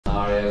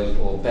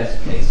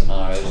best case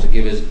scenarios to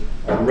give us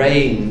a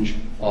range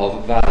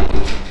of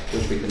values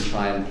which we can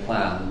try and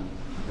plan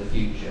the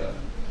future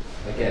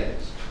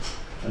against.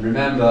 And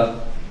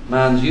remember,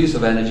 man's use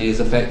of energy is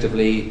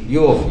effectively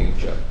your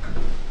future.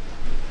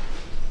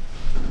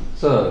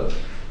 So,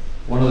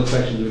 one of the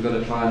questions we've got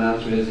to try and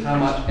answer is, how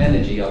much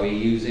energy are we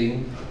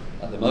using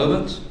at the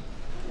moment?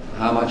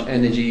 How much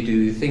energy do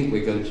you think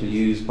we're going to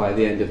use by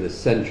the end of this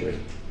century?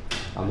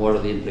 And what are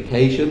the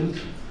implications?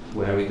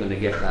 Where are we going to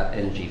get that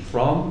energy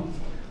from?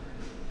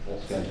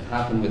 What's going to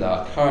happen with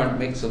our current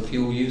mix of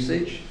fuel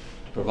usage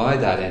to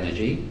provide that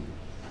energy?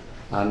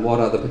 And what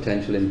are the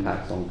potential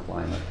impacts on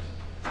climate?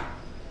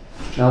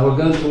 Now we're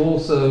going to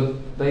also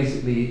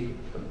basically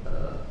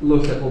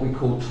look at what we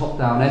call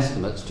top-down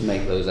estimates to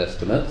make those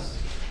estimates.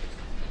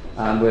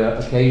 And we're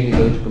occasionally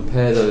going to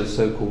compare those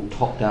so-called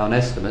top-down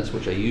estimates,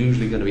 which are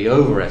usually going to be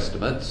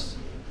overestimates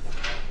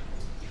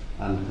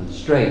and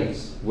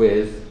constraints,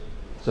 with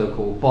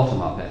so-called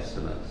bottom-up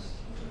estimates.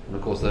 And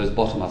of course those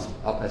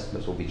bottom-up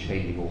estimates will be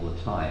changing all the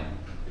time.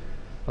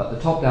 But the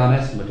top-down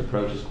estimate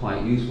approach is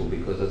quite useful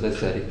because, as I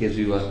said, it gives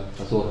you a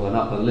sort of an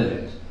upper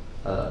limit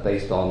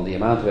based on the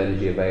amount of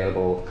energy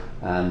available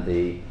and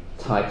the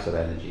types of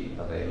energy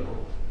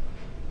available.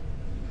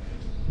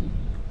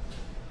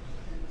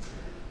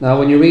 Now,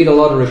 when you read a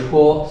lot of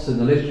reports in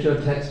the literature,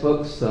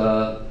 textbooks,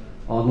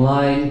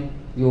 online,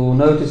 you'll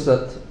notice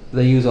that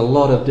they use a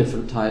lot of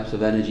different types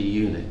of energy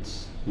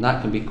units, and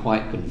that can be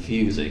quite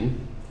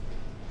confusing.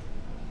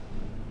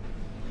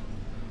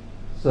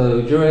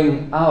 So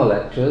during our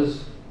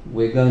lectures,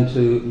 we're going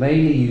to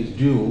mainly use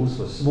joules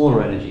for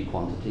smaller energy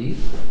quantities.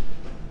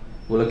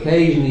 We'll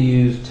occasionally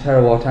use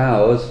terawatt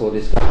hours for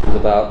discussions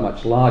about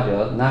much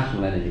larger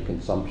national energy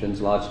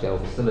consumptions, large-scale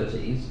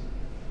facilities,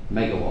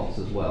 megawatts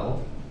as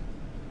well.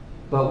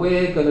 But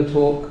we're going to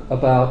talk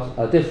about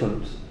a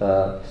different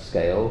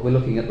scale. We're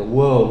looking at the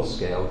world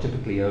scale,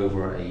 typically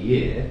over a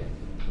year,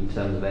 in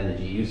terms of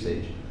energy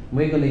usage. And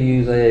we're going to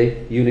use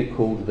a unit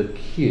called the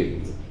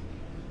Q.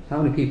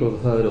 How many people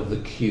have heard of the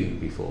Q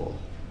before?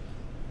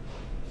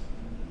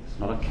 It's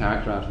not a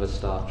character out of a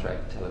Star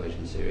Trek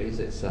television series.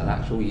 It's an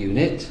actual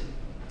unit.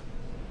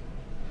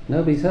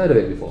 Nobody's heard of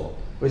it before.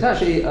 Well, it's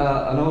actually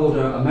an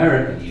older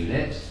American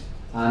unit,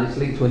 and it's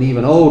linked to an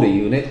even older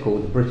unit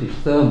called the British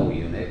Thermal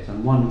Unit,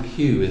 and 1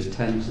 Q is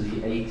 10 to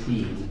the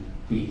 18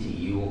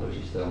 BTU, or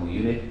British Thermal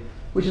Unit,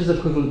 which is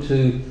equivalent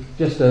to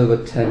just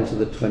over 10 to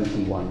the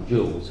 21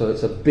 joules. So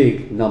it's a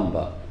big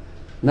number.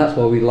 And that's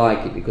why we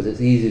like it, because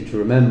it's easy to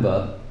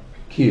remember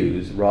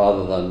Qs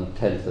rather than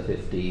 10 to the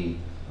 15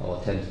 or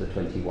 10 to the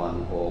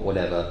 21 or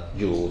whatever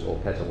joules or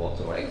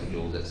petawatts or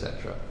exajoules,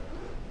 etc.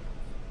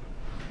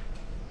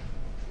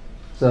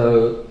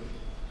 So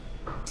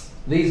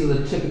these are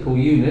the typical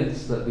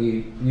units that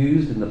we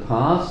used in the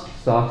past,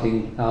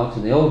 starting out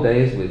in the old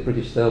days with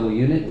British Thermal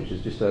Unit, which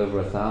is just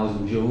over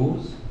 1,000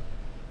 joules.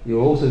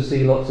 You'll also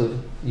see lots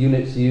of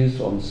units used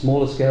on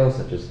smaller scales,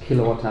 such as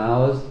kilowatt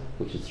hours,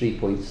 which is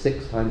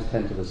 3.6 times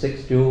 10 to the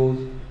 6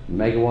 joules,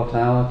 megawatt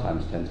hour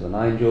times 10 to the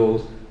 9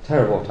 joules,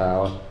 terawatt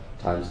hour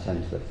times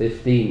 10 to the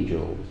 15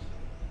 joules.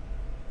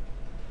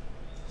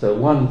 So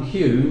 1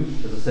 Q,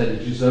 as I said,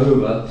 is just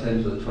over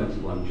 10 to the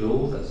 21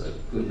 joules. That's a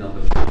good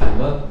number to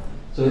remember.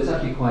 So it's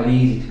actually quite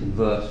easy to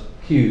convert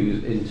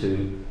Qs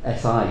into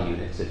SI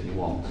units if you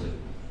want to.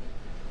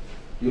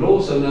 You'll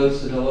also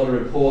notice in a lot of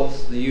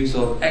reports the use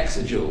of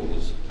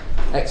exajoules.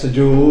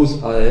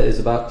 Exajoules is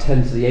about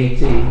 10 to the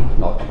 18,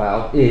 not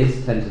about,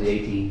 is 10 to the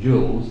 18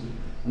 joules,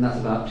 and that's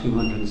about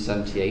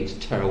 278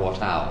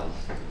 terawatt hours.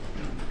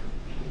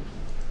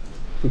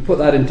 If we put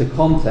that into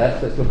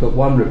context, let's look at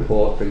one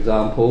report, for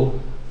example.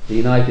 The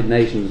United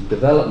Nations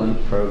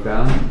Development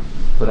Programme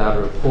put out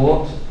a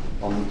report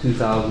on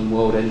 2000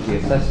 World Energy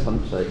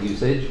Assessment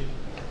usage,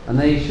 and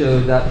they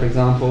showed that, for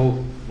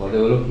example, well, they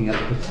were looking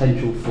at the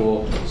potential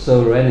for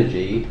solar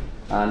energy,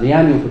 and the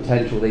annual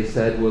potential, they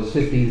said, was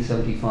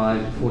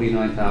 1575 to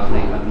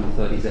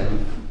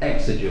 49,837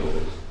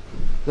 exajoules.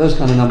 Those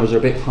kind of numbers are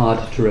a bit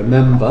hard to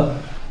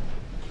remember,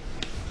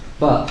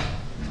 but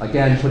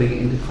again, putting it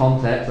into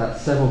context,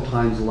 that's several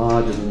times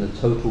larger than the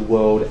total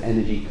world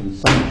energy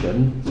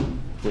consumption,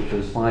 which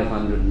was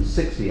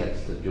 560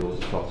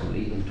 exajoules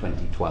approximately in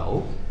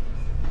 2012.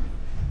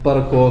 But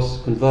of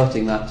course,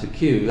 converting that to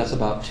Q, that's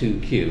about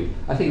 2Q.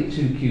 I think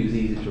 2Q is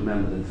easier to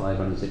remember than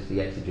 560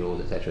 exajoules,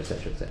 etc.,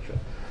 etc., etc.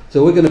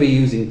 So we're going to be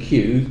using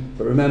Q,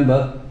 but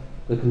remember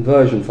the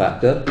conversion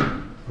factor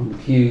from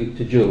Q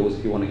to joules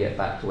if you want to get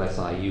back to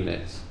SI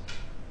units.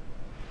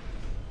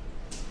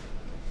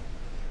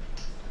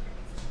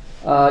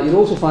 You'll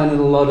also find in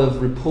a lot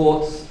of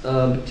reports,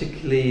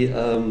 particularly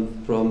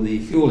from the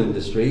fuel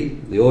industry,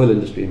 the oil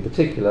industry in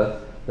particular,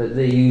 that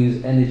they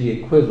use energy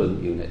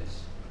equivalent units.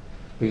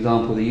 For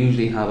example, they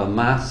usually have a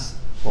mass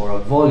or a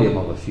volume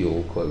of a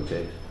fuel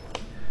quoted.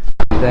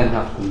 You then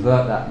have to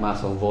convert that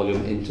mass or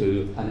volume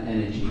into an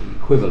energy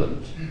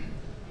equivalent.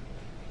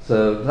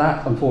 So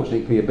that,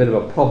 unfortunately, can be a bit of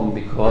a problem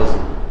because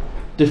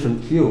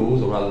different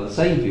fuels, or rather the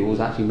same fuels,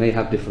 actually may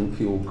have different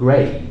fuel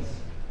grades.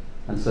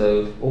 And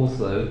so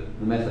also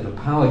the method of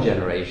power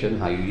generation,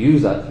 how you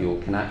use that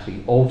fuel, can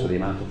actually alter the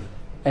amount of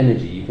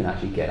energy you can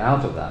actually get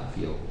out of that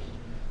fuel.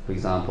 For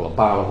example, a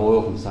barrel of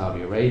oil from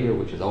Saudi Arabia,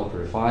 which is ultra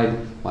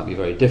refined, might be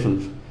very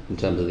different in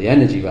terms of the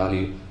energy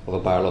value of a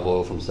barrel of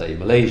oil from, say,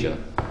 Malaysia.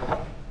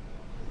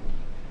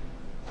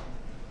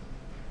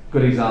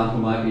 Good example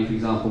might be, for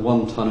example,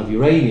 1 ton of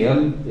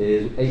uranium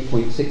is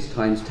 8.6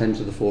 times 10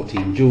 to the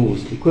 14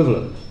 joules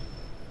equivalent.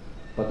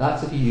 But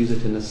that's if you use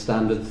it in a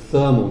standard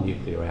thermal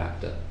nuclear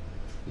reactor.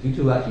 If you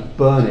do actually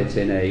burn it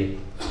in a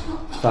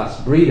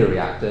fast breeder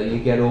reactor, you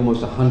get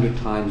almost 100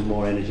 times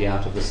more energy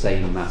out of the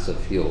same mass of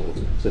fuel.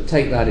 So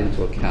take that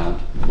into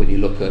account when you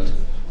look at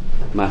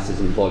masses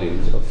and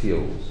volumes of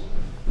fuels.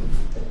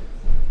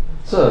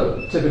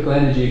 So typical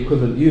energy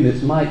equivalent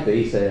units might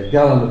be, say, a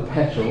gallon of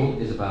petrol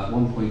is about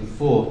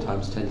 1.4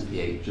 times 10 to the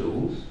 8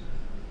 joules.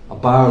 A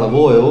barrel of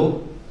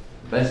oil,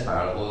 the best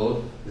barrel of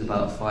oil, is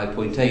about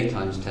 5.8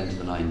 times 10 to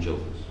the 9 joules.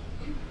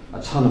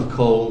 A ton of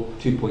coal,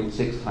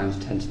 2.6 times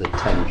 10 to the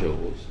 10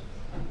 joules.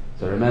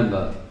 So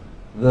remember,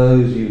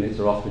 those units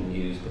are often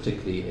used,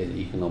 particularly in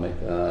economic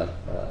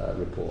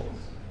reports.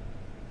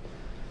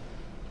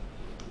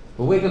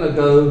 But we're going to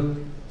go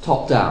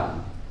top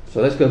down.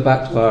 So let's go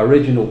back to our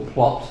original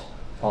plot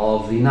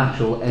of the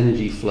natural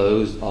energy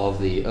flows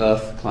of the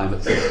Earth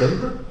climate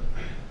system.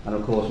 And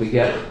of course we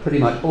get pretty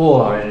much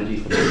all our energy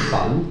from the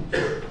sun.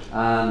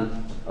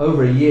 And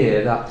over a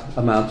year that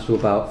amounts to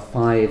about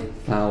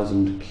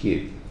 5,000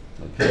 Q.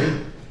 Okay?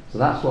 So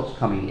that's what's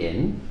coming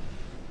in.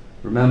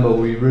 Remember,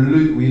 we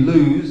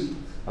lose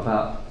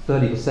about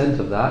 30%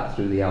 of that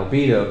through the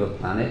albedo of the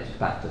planet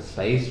back to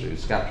space, through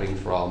scattering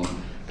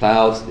from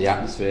clouds, the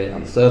atmosphere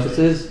and the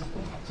surfaces.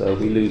 So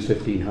we lose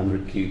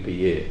 1,500 Q per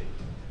year.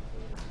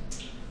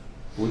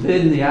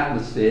 Within the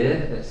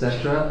atmosphere,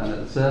 etc., and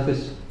at the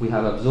surface, we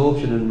have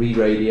absorption and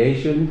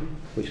re-radiation,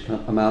 which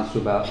amounts to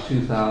about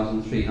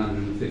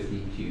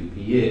 2,350 Q per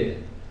year.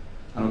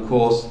 And of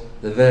course,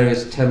 the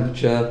various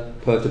temperature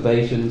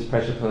perturbations,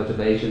 pressure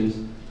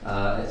perturbations,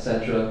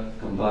 etc.,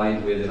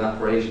 combined with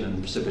evaporation and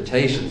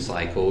precipitation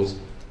cycles,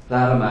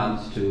 that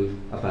amounts to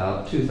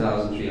about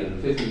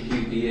 2,350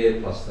 Q per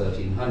year plus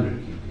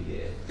 1,300 Q per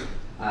year.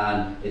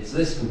 And it's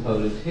this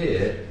component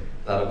here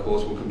that, of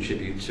course, will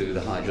contribute to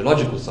the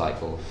hydrological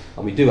cycle.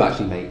 And we do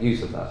actually make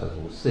use of that, as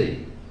we'll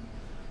see.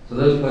 So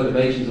those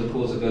perturbations, of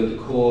course, are going to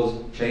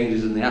cause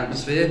changes in the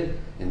atmosphere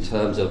in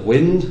terms of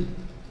wind,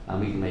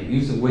 and we can make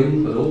use of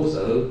wind, but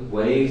also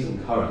waves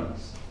and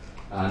currents.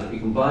 And if we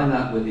combine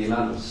that with the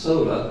amount of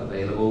solar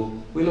available,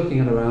 we're looking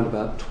at around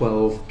about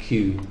 12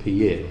 Q per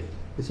year.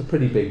 It's a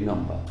pretty big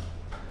number.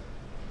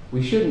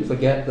 We shouldn't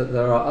forget that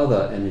there are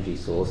other energy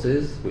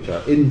sources which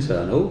are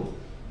internal.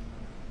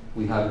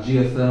 We have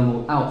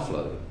geothermal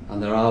outflow,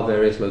 and there are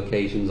various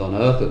locations on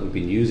Earth that we've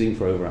been using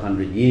for over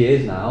 100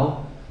 years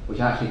now, which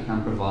actually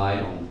can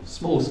provide, on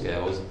small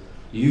scales,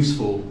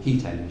 useful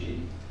heat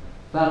energy.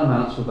 That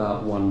amounts to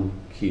about 1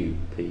 Q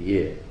per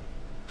year.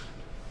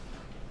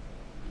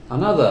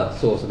 Another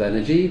source of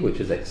energy, which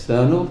is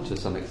external to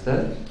some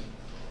extent,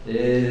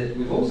 is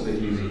we've also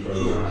been using for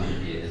over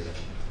 100 years.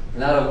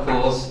 And that, of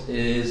course,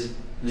 is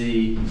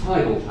the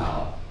tidal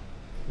power.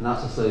 And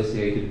that's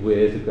associated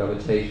with the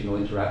gravitational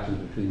interactions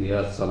between the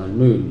Earth, Sun and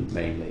Moon,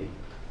 mainly.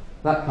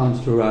 That comes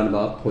to around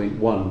about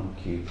 0.1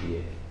 Q per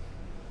year.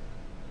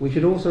 We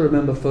should also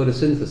remember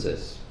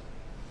photosynthesis.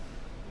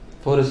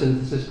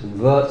 Photosynthesis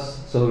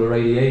converts solar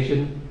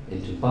radiation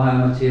into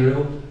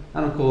biomaterial,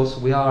 and of course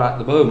we are at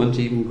the moment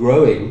even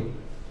growing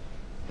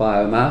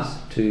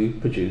biomass to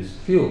produce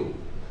fuel,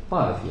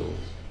 biofuels.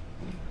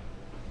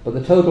 But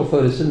the total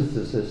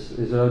photosynthesis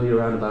is only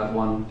around about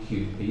 1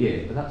 Q per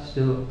year, but that's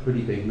still a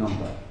pretty big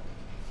number.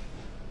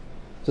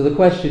 So the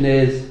question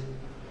is,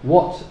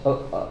 what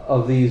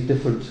of these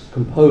different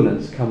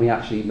components can we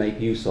actually make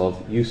use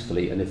of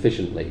usefully and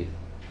efficiently?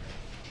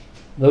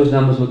 Those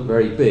numbers look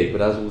very big,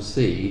 but as we'll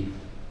see,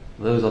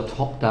 those are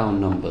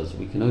top-down numbers.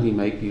 We can only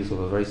make use of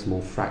a very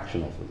small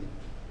fraction of them.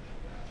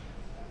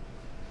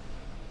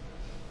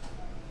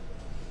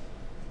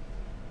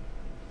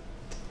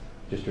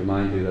 Just to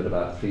remind you that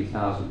about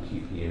 3,000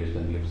 Q per year is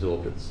going to be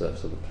absorbed at the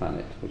surface of the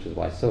planet, which is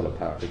why solar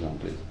power, for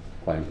example, is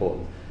quite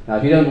important. Now,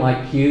 if you don't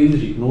like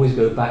Qs, you can always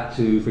go back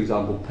to, for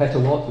example,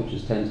 petawatt, which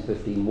is 10 to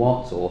 15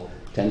 watts, or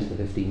 10 to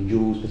 15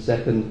 joules per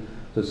second.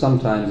 So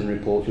sometimes in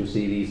reports you'll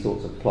see these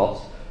sorts of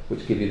plots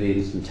which give you the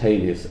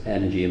instantaneous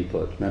energy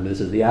input. Remember, this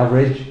is the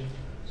average,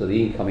 so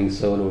the incoming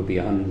solar would be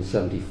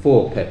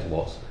 174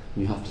 petawatts,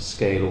 and you have to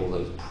scale all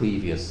those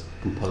previous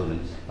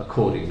components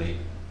accordingly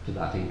to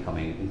that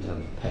incoming in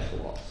terms of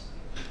petawatts.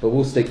 But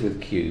we'll stick with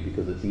Q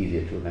because it's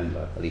easier to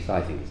remember, at least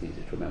I think it's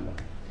easier to remember.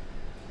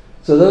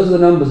 So those are the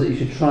numbers that you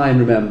should try and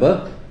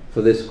remember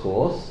for this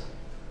course,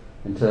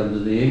 in terms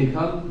of the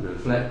income,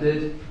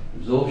 reflected,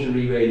 absorption,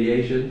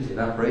 re-radiation,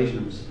 evaporation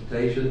and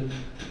precipitation,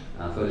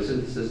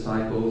 photosynthesis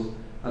cycles,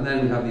 and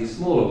then we have these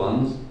smaller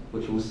ones,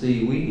 which we'll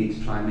see we need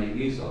to try and make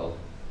use of: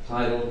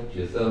 tidal,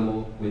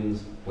 geothermal,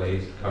 winds,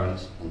 waves,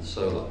 currents, and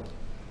solar.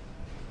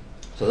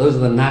 So those are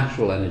the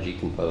natural energy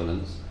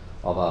components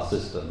of our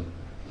system.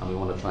 and we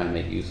want to try and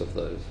make use of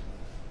those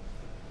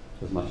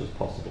as much as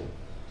possible.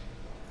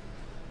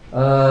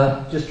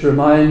 Just to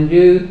remind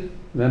you,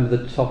 remember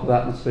the top of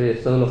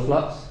atmosphere solar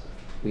flux?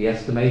 We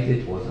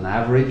estimated was an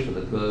average for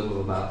the globe of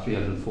about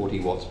 340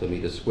 watts per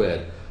meter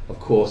squared. Of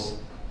course,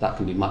 that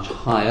can be much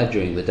higher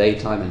during the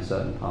daytime in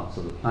certain parts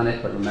of the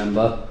planet, but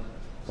remember,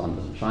 the sun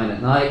doesn't shine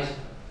at night.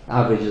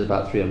 Average is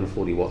about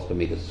 340 watts per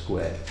meter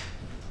squared.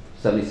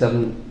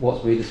 77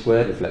 watts per meter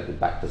squared reflected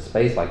back to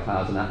space by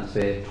clouds and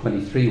atmosphere,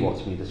 23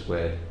 watts per meter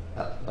squared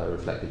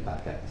reflected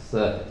back at the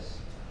surface.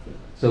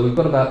 So we've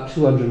got about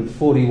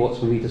 240 watts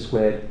per meter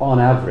squared on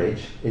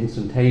average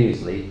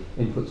instantaneously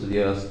input to the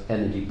Earth's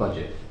energy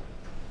budget.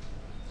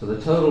 So the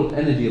total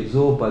energy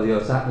absorbed by the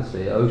Earth's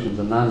atmosphere, oceans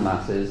and land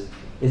masses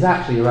is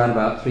actually around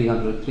about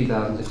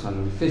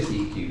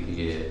 3,650 cubes a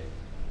year.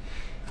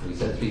 We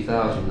said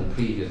 3,000 in the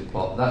previous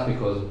plot. That's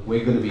because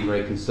we're going to be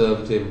very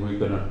conservative. We're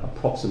going to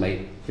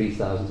approximate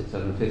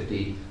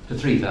 3,650 to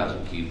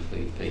 3,000 cubes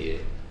per year,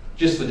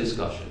 just for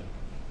discussion.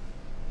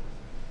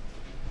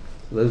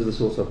 So those are the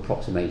sorts of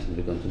approximations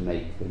we're going to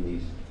make in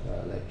these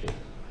lectures.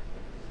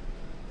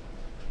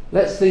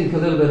 Let's think a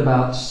little bit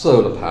about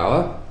solar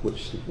power,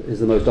 which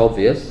is the most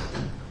obvious.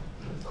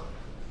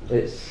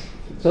 It's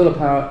solar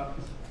power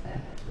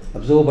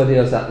absorbed by the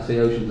Earth's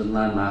atmosphere, oceans and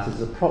land masses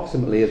is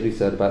approximately, as we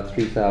said, about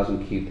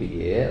 3,000 cubes per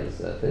year at the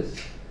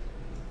surface.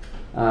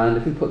 And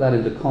if we put that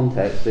into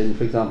context, in,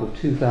 for example,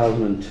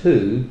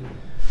 2002,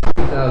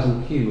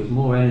 3,000 cubes was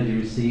more energy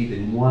received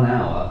in 1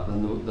 hour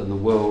than the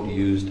world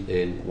used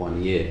in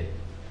 1 year.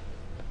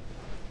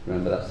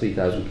 Remember, that's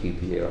 3,000 cubes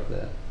per year up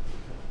there.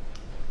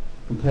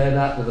 Compare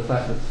that with the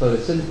fact that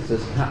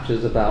photosynthesis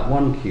captures about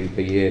 1 cube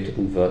per year to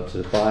convert to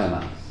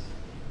biomass.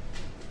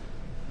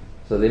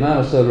 So the amount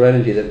of solar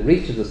energy that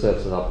reaches the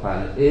surface of our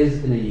planet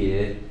is, in a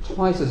year,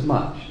 twice as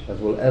much as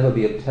will ever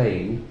be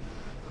obtained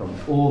from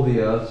all the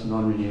Earth's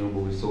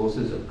non-renewable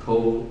resources of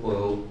coal,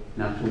 oil,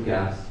 natural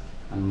gas,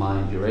 and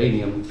mined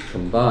uranium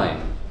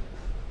combined.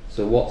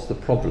 So what's the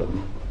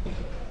problem?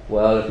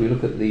 Well, if we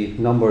look at the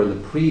number in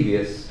the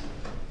previous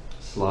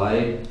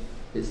slide,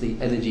 it's the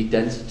energy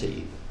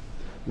density.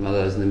 In other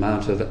words, the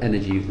amount of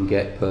energy you can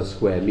get per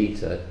square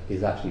meter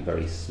is actually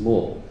very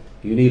small.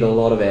 You need a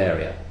lot of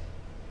area.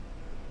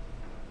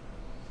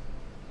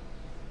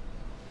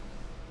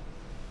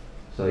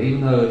 So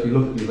even though if you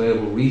look at the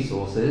available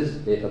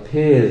resources, it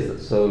appears that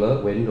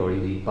solar, wind, or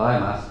indeed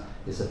biomass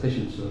is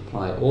sufficient to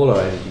supply all our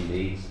energy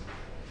needs,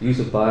 the use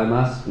of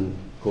biomass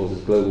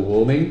causes global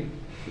warming,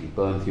 you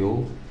burn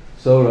fuel.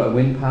 Solar and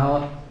wind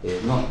power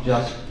is not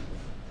just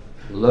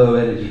low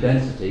energy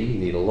density, you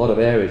need a lot of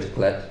area to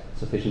collect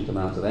sufficient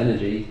amounts of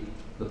energy.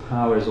 The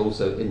power is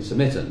also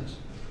intermittent.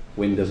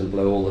 Wind doesn't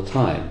blow all the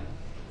time.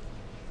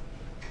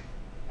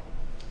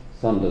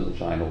 Sun doesn't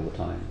shine all the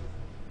time.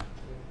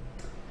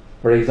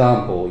 For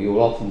example, you'll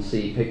often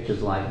see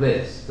pictures like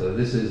this. So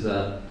this is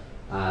an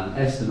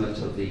estimate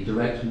of the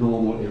direct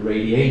normal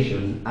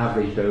irradiation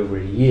averaged over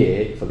a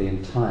year for the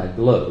entire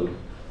globe.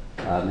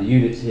 The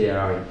units here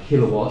are in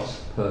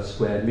kilowatts per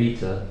square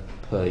meter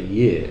per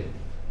year.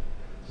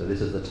 So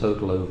this is the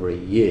total over a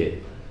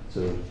year. So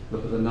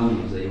look at the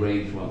numbers. They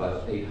range from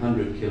about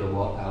 800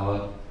 kilowatt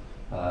hour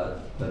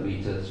per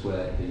meter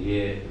square per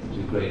year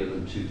to greater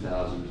than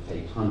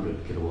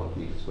 2,800 kilowatt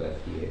meter square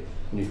per year.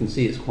 And you can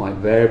see it's quite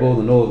variable.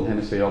 The northern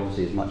hemisphere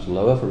obviously is much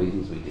lower for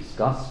reasons we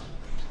discussed.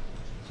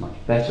 It's much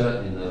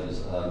better in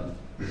those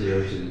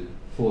 0 to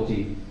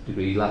 40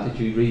 degree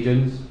latitude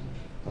regions,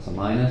 plus or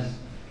minus.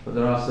 But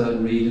there are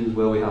certain regions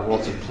where we have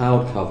lots of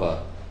cloud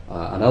cover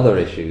and other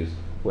issues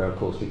where, of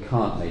course, we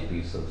can't make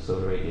use of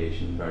solar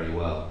radiation very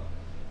well.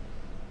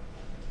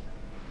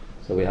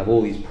 So we have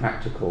all these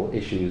practical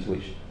issues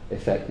which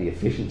affect the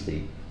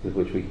efficiency with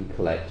which we can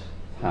collect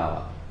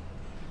power.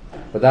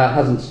 But that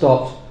hasn't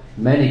stopped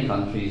many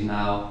countries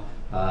now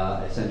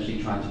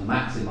essentially trying to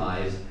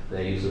maximize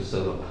their use of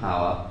solar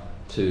power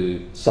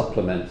to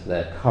supplement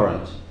their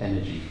current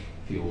energy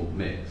fuel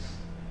mix.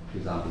 For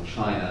example,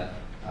 China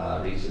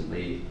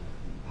recently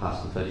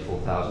passed the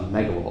 34,000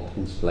 megawatt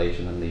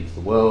installation and leads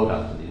the world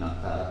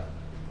after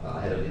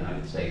ahead of the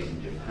United States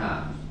and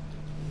Japan.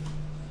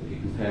 If you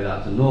compare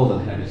that to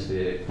northern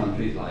hemisphere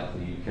countries like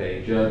the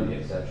UK, Germany,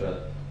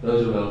 etc.,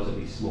 those are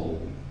relatively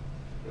small.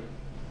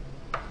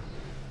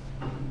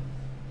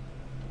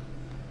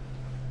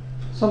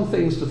 Some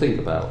things to think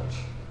about.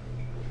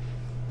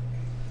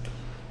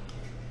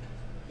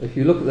 If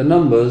you look at the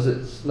numbers,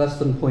 it's less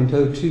than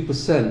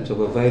 0.02% of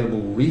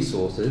available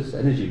resources,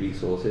 energy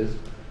resources,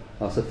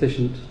 are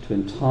sufficient to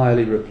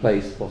entirely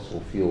replace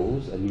fossil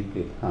fuels and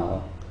nuclear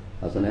power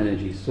as an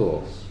energy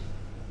source.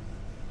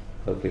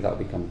 Hopefully that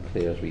will become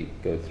clear as we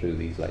go through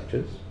these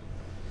lectures.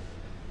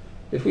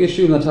 If we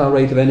assume that our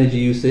rate of energy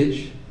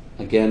usage,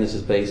 again this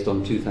is based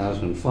on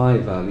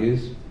 2005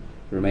 values,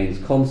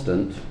 remains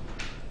constant,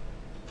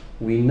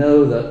 we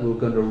know that we're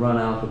going to run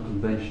out of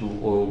conventional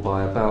oil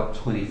by about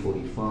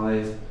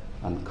 2045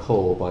 and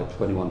coal by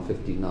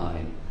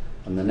 2159.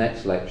 And the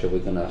next lecture we're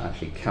going to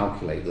actually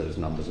calculate those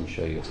numbers and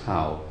show you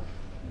how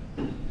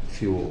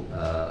fuel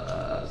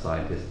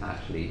scientists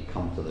actually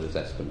come to those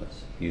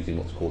estimates using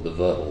what's called the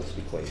Verhulst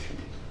equation.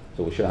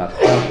 So we show how to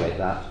calculate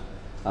that.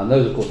 And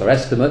those, of course, are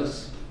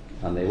estimates,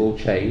 and they will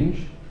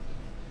change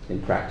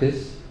in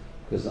practice,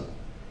 because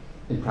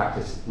in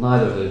practice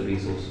neither of those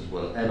resources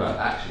will ever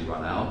actually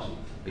run out,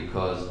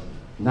 because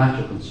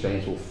natural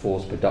constraints will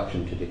force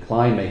production to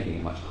decline, making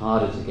it much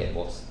harder to get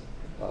what's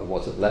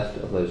left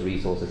of those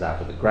resources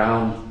out of the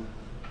ground.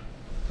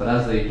 But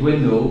as they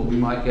dwindle, we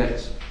might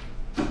get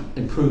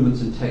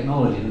improvements in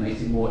technology that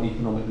makes it more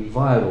economically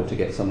viable to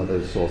get some of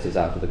those sources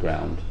out of the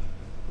ground.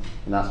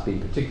 And that's been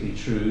particularly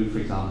true, for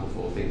example,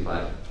 for things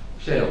like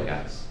shale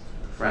gas,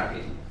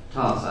 fracking,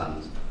 tar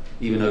sands,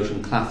 even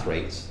ocean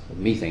clathrates, or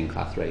methane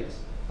clathrates,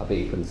 are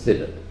being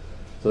considered.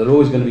 So there are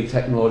always going to be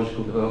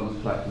technological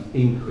developments to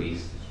actually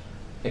increase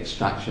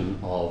extraction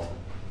of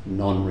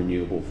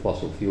non-renewable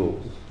fossil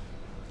fuels.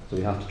 So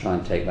we have to try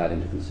and take that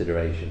into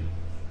consideration.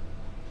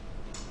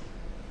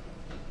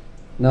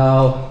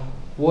 Now,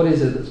 what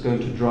is it that's going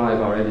to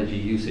drive our energy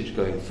usage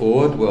going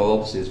forward? Well,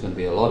 obviously there's going to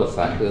be a lot of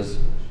factors,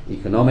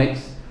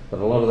 economics, but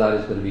a lot of that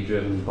is going to be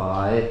driven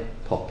by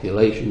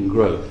population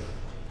growth.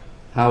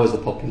 How is the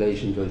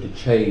population going to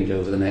change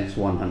over the next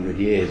 100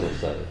 years or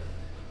so?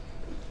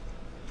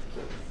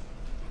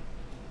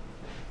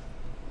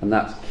 And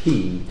that's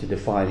key to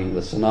defining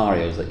the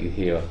scenarios that you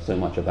hear so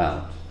much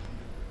about.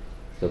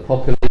 So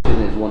population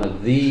is one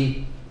of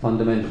the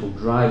fundamental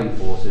driving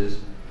forces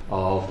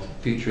of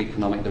future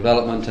economic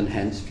development, and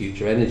hence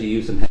future energy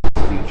use, and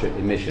hence future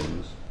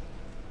emissions.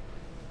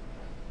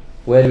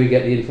 Where do we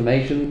get the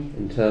information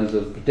in terms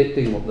of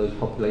predicting what those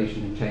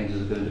population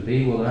changes are going to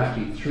be? Well, there are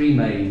actually three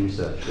main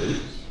research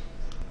groups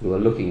who are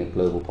looking at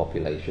global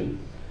population.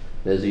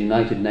 There's the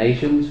United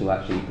Nations, who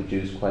actually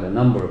produced quite a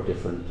number of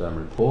different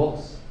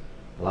reports.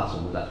 The last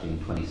one was actually in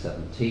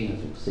 2017,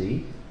 as you'll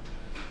see.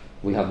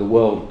 We have the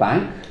World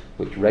Bank,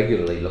 which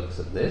regularly looks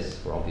at this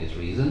for obvious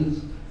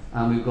reasons.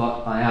 And we've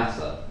got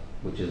IASA,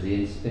 which is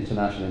the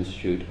International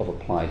Institute of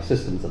Applied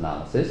Systems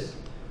Analysis.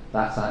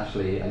 That's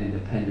actually an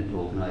independent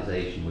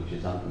organisation which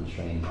is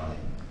unconstrained by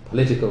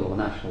political or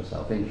national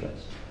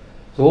self-interest.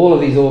 So all of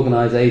these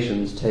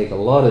organisations take a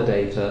lot of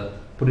data,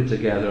 put it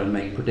together and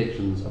make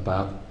predictions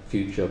about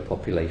future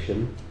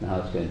population and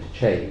how it's going to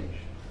change.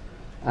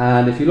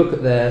 And if you look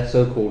at their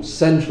so-called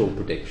central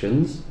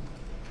predictions,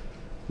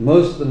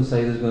 most of them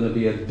say there's going to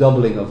be a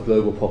doubling of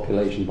global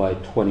population by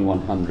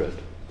 2100.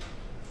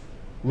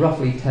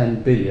 Roughly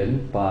 10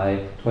 billion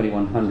by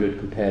 2100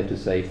 compared to,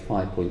 say,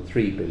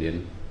 5.3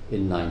 billion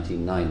in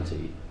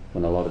 1990,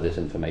 when a lot of this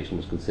information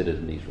was considered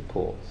in these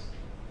reports.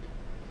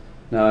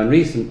 Now, in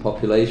recent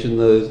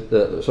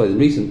in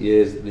recent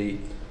years, the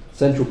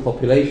central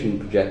population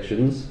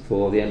projections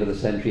for the end of the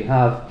century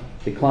have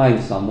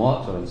declined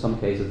somewhat, or in some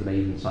cases they may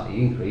even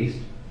slightly increased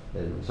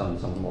in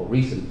some more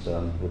recent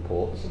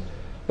reports,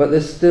 but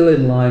they're still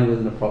in line with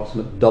an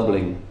approximate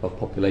doubling of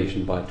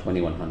population by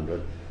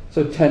 2100.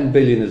 So 10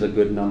 billion is a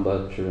good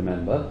number to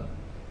remember.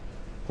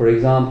 For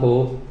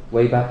example,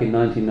 way back in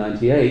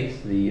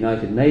 1998, the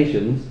United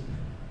Nations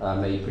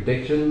made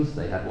predictions.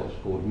 They had what's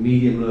called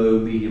medium-low,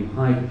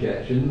 medium-high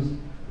projections,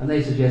 and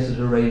they suggested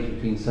a range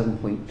between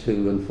 7.2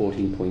 and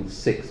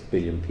 14.6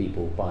 billion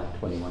people by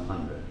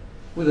 2100,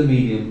 with a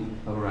medium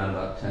of around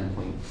about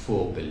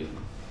 10.4 billion.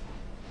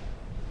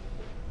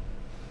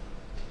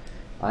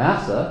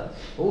 IASA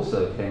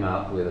also came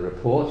out with a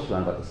report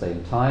around about the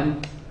same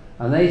time,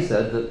 and they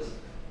said that,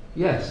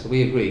 yes,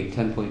 we agree,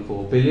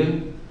 10.4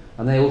 billion,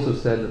 and they also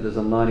said that there's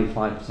a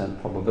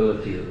 95%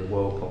 probability that the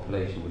world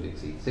population would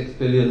exceed 6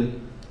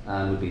 billion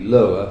and would be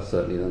lower,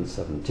 certainly, than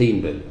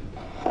 17 billion.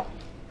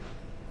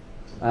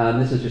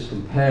 And this is just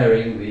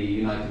comparing the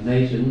United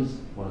Nations,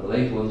 one of the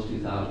later ones,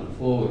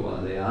 2004, with one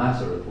of the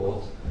IASA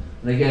reports.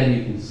 And again,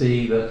 you can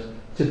see that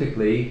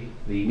typically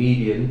the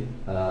median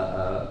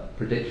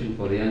prediction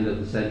for the end of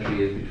the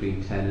century is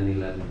between 10 and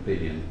 11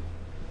 billion.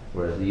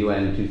 Whereas the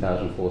UN in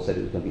 2004 said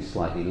it was going to be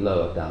slightly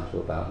lower, down to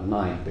about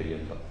 9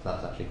 billion, but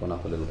that's actually gone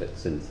up a little bit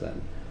since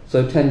then.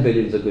 So 10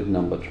 billion is a good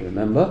number to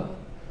remember.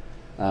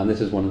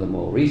 This is one of the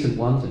more recent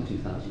ones in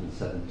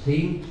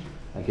 2017.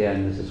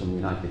 Again, this is from the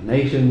United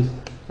Nations.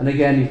 And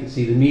again, you can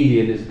see the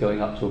median is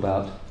going up to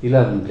about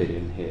 11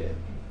 billion here,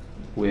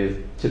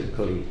 with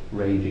typically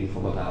ranging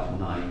from about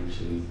 9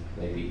 to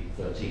maybe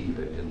 13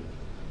 billion.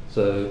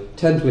 So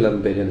 10 to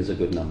 11 billion is a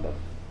good number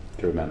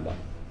to remember.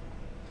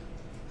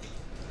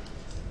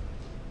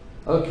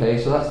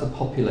 Okay, so that's the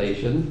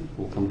population.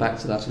 We'll come back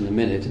to that in a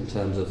minute in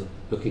terms of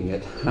looking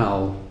at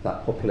how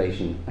that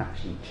population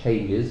actually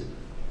changes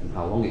and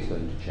how long it's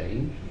going to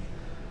change.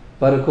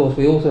 But of course,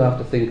 we also have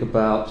to think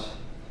about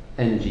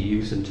energy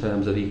use in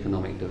terms of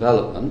economic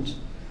development.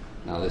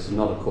 Now, this is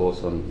not a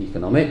course on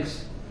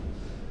economics,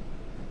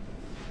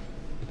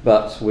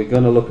 but we're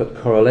going to look at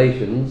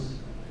correlations,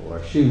 or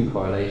assume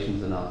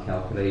correlations in our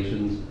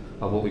calculations,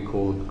 of what we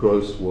call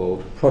gross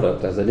world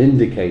product as an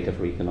indicator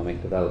for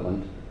economic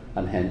development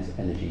and hence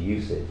energy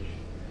usage.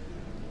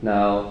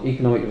 Now,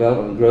 economic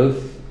development and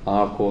growth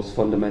are, of course,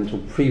 fundamental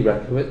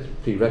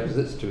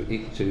prerequisites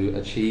to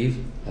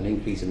achieve an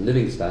increase in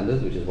living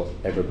standards, which is what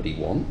everybody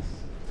wants.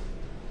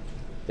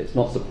 It's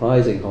not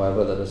surprising,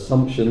 however, that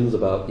assumptions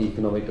about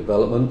economic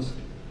development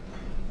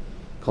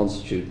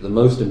constitute the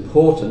most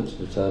important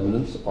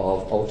determinants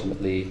of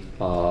ultimately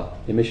our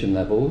emission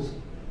levels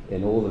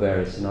in all the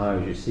various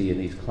scenarios you see in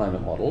these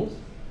climate models.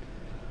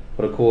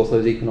 But of course,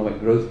 those economic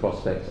growth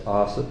prospects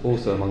are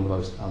also among the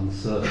most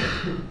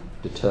uncertain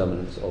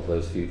determinants of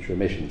those future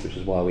emissions, which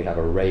is why we have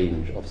a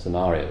range of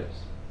scenarios.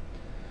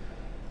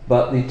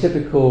 But the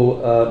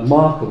typical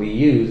marker we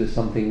use is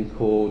something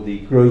called the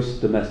gross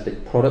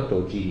domestic product,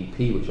 or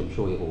GDP, which I'm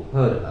sure you've all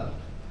heard about.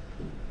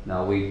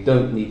 Now, we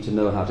don't need to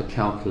know how to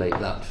calculate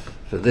that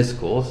for this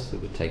course.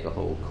 It would take a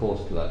whole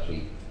course to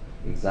actually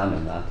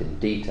examine that in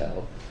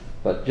detail.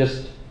 But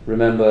just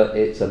remember,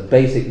 it's a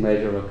basic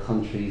measure of a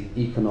country's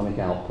economic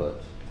output.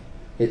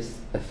 It's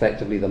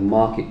effectively the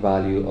market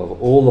value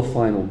of all the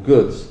final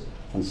goods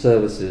and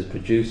services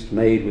produced,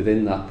 made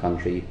within that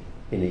country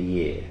in a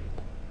year.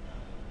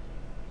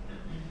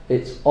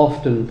 It's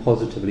often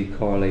positively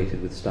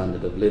correlated with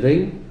standard of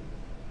living.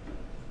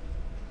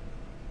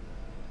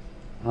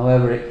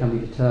 However, it can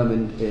be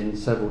determined in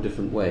several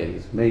different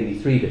ways, mainly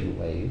 3 different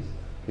ways.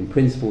 In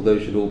principle,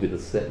 those should all give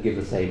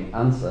the same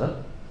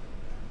answer.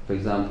 For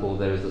example,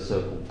 there is the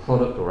so-called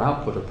product or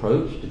output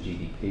approach to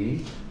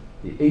GDP,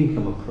 the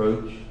income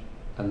approach,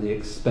 and the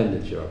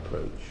expenditure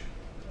approach.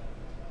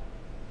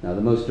 Now,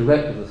 the most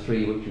direct of the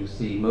 3, which you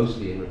see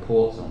mostly in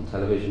reports on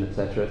television,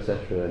 etc.,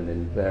 and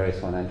in various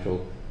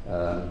financial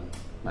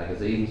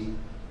magazines,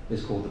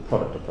 is called the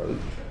product approach.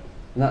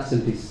 And that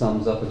simply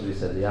sums up, as we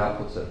said, the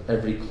outputs of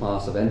every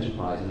class of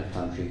enterprise in a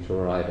country to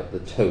arrive at the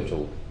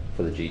total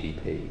for the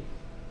GDP.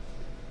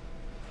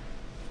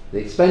 The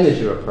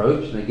expenditure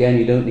approach, and again,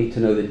 you don't need to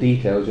know the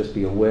details, just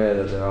be aware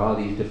that there are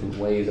these different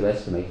ways of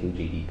estimating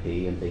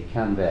GDP, and they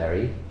can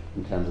vary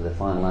in terms of the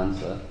final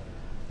answer.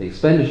 The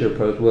expenditure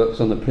approach works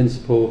on the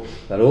principle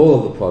that all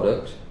of the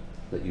product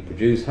that you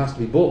produce has to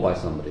be bought by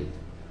somebody.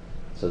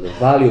 So the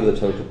value of the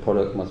total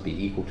product must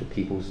be equal to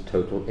people's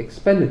total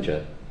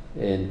expenditure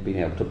in being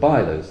able to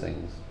buy those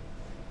things.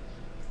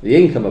 The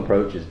income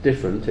approach is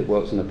different. It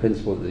works on the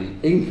principle that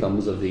the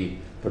incomes of the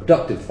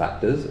productive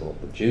factors, or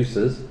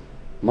producers,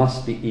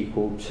 must be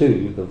equal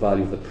to the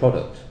value of the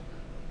product,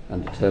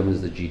 and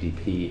determines the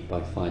GDP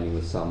by finding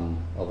the sum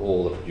of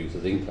all the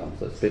producers' income.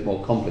 So it's a bit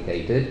more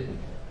complicated,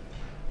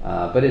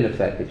 but in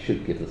effect it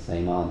should give the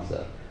same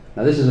answer.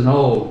 Now, this is an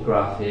old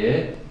graph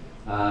here,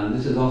 and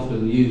this is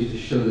often used to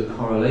show the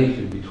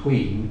correlation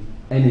between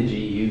energy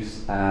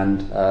use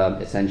and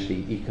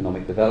essentially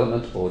economic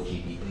development, or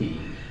GDP.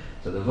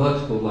 So the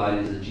vertical line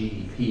is the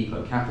GDP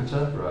per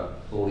capita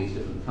for all these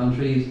different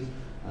countries,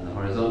 and the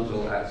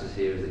horizontal axis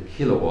here is the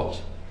kilowatt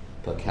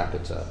per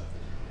capita.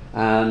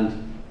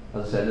 And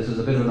as I said, this is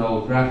a bit of an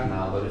old graph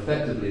now, but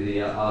effectively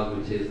the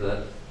argument is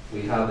that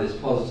we have this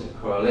positive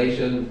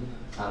correlation,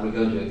 and we're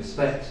going to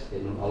expect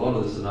in a lot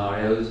of the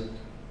scenarios,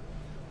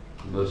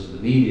 most of the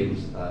medium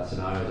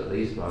scenarios at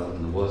least, rather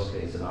than the worst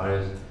case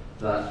scenarios,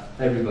 that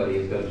everybody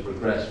is going to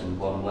progress from the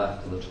bottom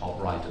left to the top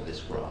right of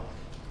this graph.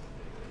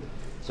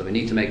 So we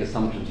need to make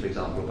assumptions, for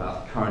example,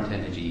 about current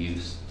energy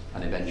use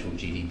and eventual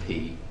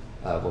GDP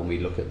when we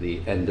look at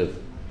the end of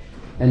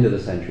the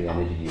century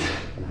energy use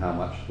and how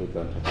much we're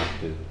going to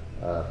have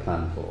to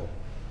plan for.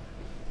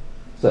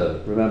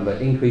 So remember,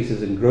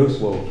 increases in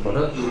gross world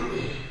product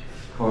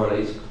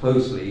correlates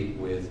closely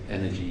with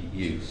energy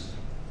use.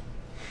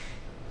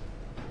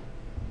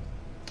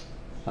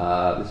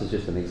 This is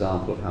just an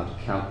example of how to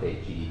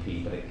calculate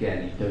GDP, but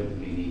again, you don't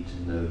really need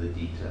to know the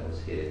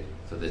details here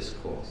for this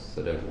course,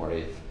 so don't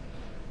worry if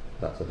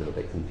that's a little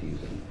bit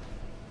confusing.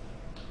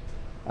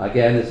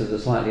 Again, this is a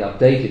slightly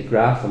updated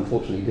graph.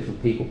 Unfortunately,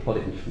 different people plot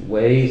it in different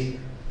ways.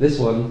 This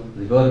one,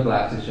 the vertical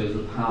axis, shows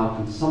the power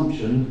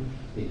consumption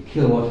in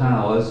kilowatt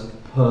hours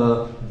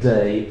per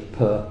day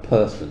per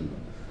person.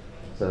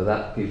 So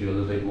that gives you a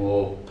little bit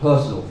more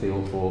personal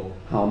feel for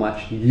how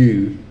much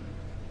you,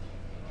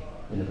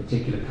 in a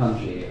particular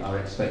country, are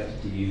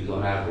expected to use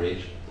on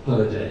average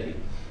per day.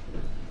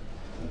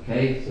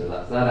 Okay, so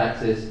that's that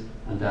axis,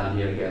 and down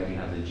here again we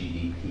have the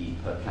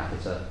GDP per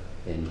capita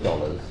in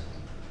dollars.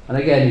 And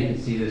again, you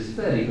can see this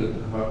fairly good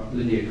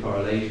linear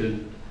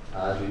correlation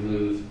as we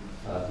move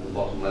from the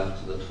bottom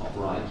left to the top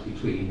right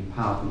between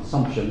power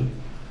consumption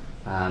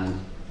and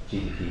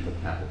GDP per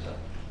capita.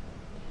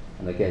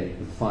 And again, you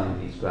can find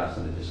these graphs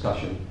in the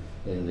discussion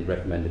in the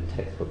recommended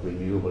textbook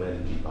Renewable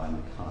Energy by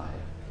Mackay.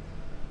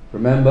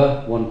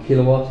 Remember, 1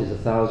 kilowatt is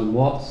 1,000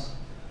 watts,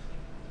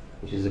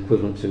 which is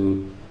equivalent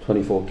to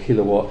 24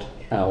 kilowatt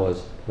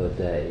hours per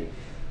day.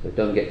 So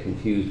don't get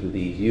confused with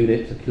these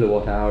units. A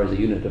kilowatt hour is a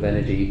unit of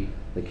energy.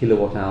 The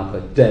kilowatt hour per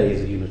day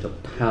is a unit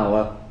of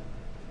power.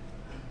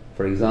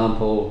 For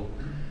example,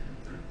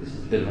 this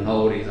is a bit of an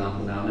old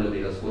example now,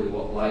 nobody does 40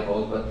 watt light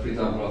bulbs, but for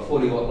example, a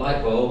 40 watt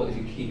light bulb, if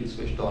you keep it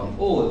switched on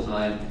all the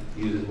time,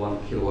 uses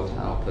 1 kilowatt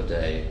hour per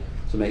day.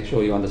 So make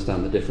sure you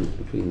understand the difference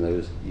between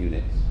those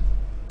units.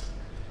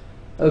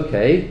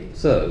 Okay,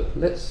 so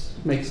let's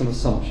make some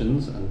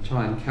assumptions and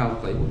try and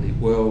calculate what the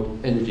world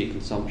energy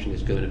consumption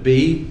is going to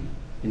be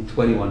in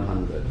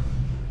 2100.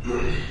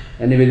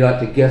 Anybody like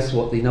to guess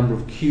what the number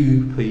of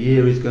Q per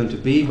year is going to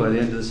be by the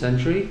end of the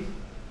century?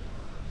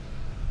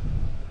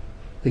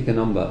 Pick a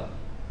number.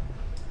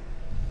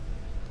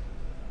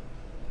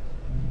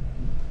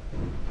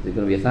 Is it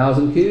going to be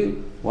 1,000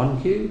 Q?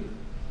 1 Q?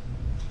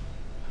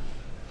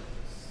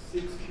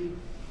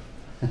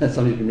 6Q.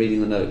 Somebody's been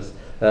reading the notes.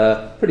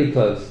 Pretty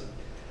close.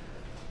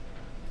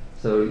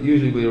 So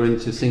usually we're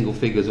into single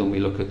figures when we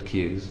look at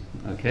Qs,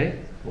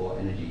 okay, for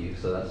energy use.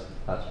 So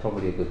that's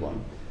probably a good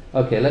one.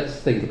 Okay, let's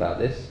think about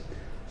this.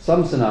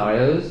 Some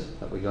scenarios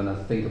that we're going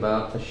to think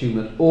about assume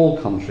that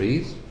all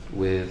countries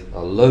with a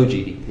low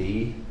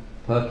GDP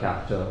per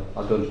capita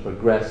are going to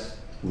progress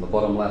from the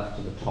bottom left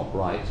to the top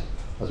right,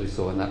 as we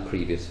saw in that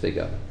previous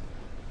figure.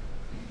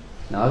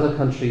 Now, as a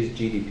country's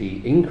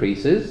GDP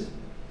increases,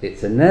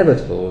 it's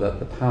inevitable that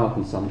the power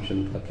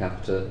consumption per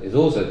capita is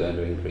also going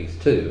to increase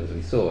too, as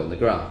we saw in the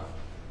graph.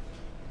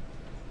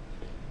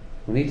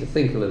 We need to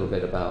think a little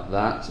bit about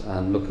that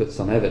and look at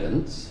some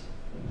evidence.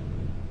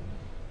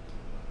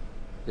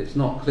 It's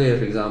not clear,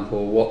 for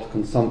example, what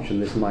consumption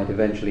this might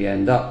eventually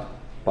end up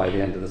by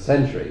the end of the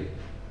century.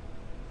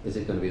 Is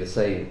it going to be the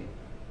same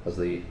as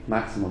the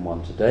maximum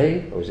one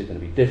today, or is it going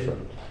to be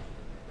different?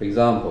 For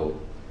example,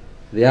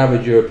 the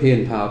average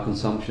European power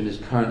consumption is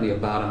currently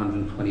about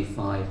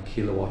 125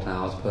 kilowatt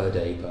hours per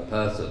day per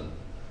person.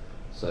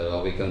 So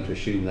are we going to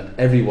assume that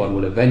everyone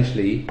will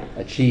eventually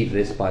achieve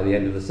this by the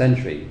end of the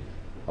century?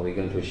 Are we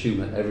going to assume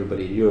that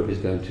everybody in Europe is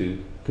going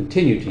to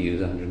continue to use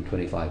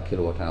 125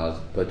 kilowatt hours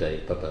per day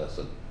per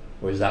person?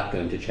 Or is that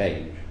going to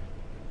change?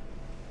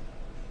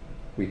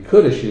 We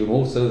could assume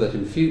also that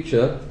in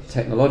future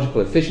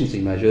technological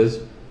efficiency measures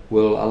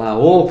will allow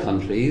all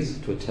countries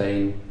to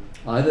attain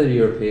either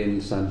European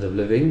standard of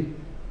living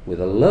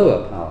with a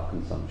lower power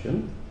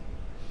consumption,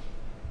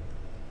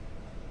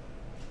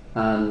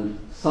 and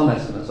some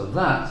estimates of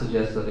that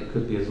suggest that it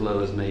could be as low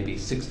as maybe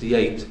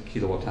 68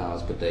 kilowatt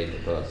hours per day per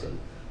person.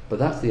 But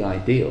that's the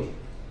ideal.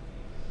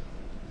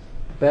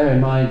 Bear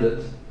in mind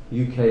that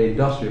UK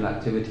industrial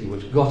activity,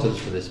 which got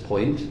us to this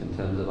point in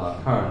terms of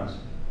our current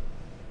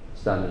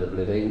standard of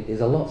living, is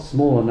a lot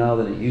smaller now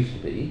than it used to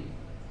be.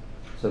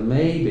 So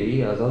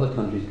maybe as other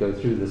countries go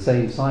through the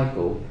same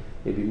cycle,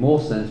 it'd be more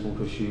sensible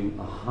to assume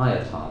a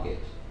higher target.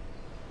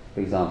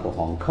 For example,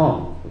 Hong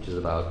Kong, which is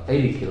about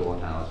 80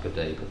 kilowatt hours per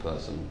day per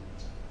person.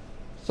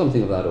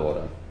 Something of that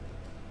order.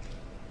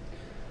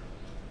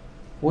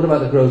 What about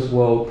the gross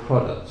world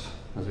product?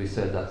 As we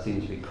said, that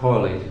seems to be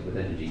correlated with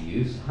energy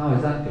use. How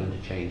is that going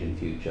to change in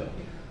future?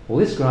 Well,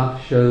 this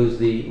graph shows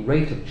the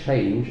rate of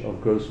change of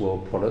gross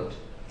world product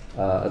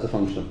as a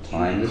function of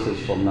time. This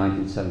is from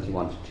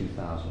 1971 to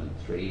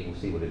 2003. We'll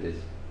see what it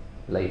is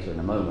later in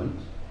a moment.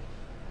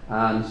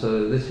 And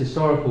so this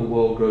historical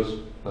world gross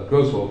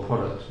world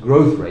product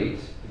growth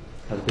rate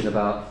has been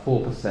about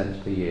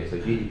 4% per year. So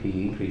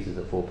GDP increases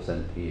at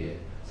 4% per year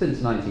since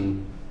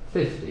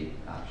 1950,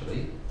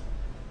 actually.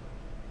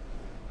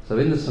 So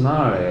in the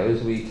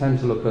scenarios, we tend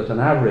to look at an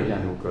average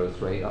annual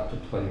growth rate up to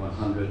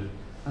 2100,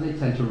 and they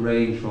tend to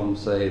range from,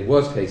 say,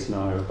 worst case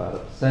scenario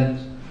about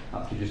 1%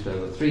 up to just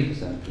over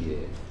 3% per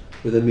year,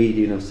 with a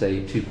median of,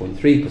 say,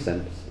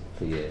 2.3%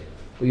 per year.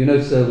 But you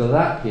notice over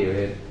that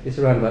period, it's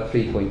around about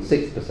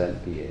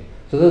 3.6% per year.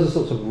 So those are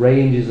sorts of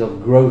ranges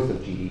of growth of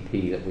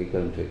GDP that we're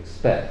going to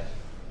expect.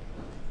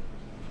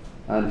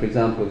 And for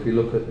example, if you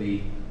look at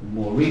the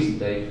more recent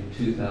data from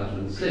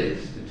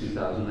 2006 to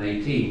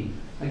 2018,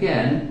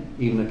 again,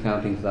 even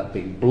accounting for that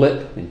big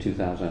blip in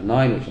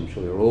 2009, which I'm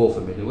sure you're all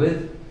familiar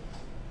with,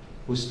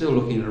 we're still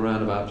looking at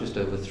around about just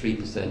over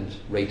 3%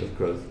 rate of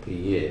growth per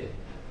year.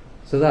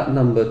 So that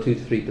number, 2 to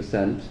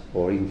 3%,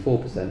 or even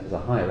 4% as a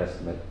higher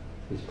estimate,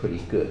 is pretty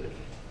good.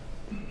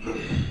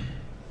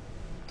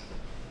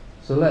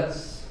 So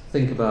let's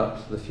think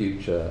about the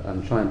future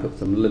and try and put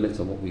some limits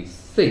on what we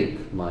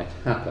think might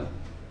happen.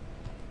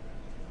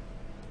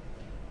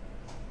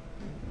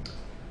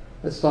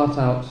 Let's start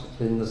out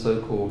in the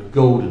so-called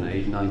Golden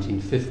Age,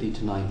 1950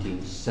 to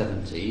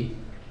 1970,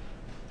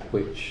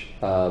 which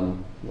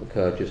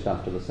occurred just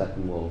after the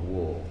Second World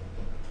War.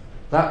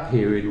 That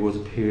period was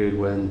a period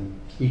when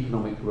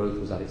economic growth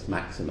was at its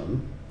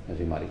maximum, as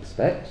you might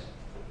expect.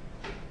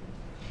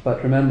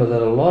 But remember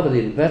that a lot of the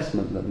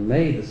investment that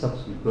made the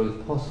subsequent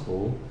growth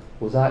possible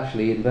was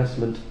actually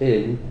investment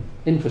in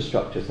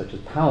infrastructure such as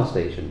power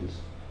stations,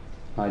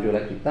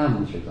 hydroelectric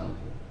dams, for example.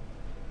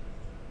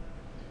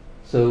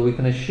 So we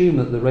can assume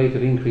that the rate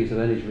of increase of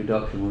energy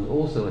reduction was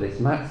also at its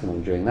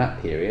maximum during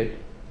that period,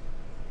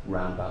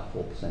 around about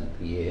 4%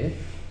 per year.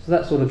 So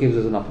that sort of gives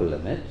us an upper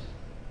limit.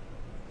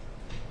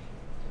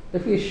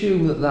 If we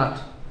assume that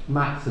that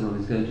maximum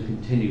is going to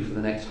continue for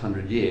the next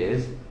 100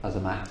 years as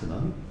a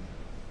maximum,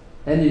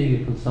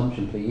 energy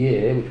consumption per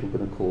year, which we're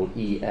going to call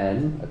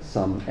EN, at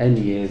some n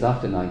years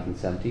after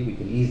 1970, we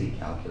can easily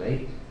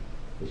calculate.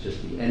 It's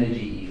just the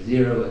energy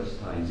E0 at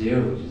time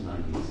 0, which is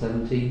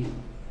 1970,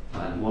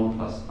 and 1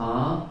 plus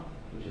R,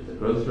 which is the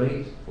growth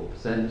rate,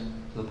 4%,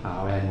 to the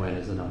power n when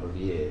is the number of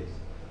years.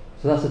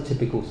 So that's a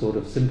typical sort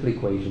of simple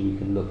equation we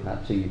can look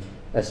at to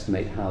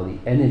estimate how the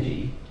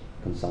energy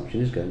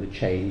consumption is going to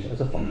change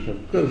as a function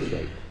of growth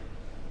rate.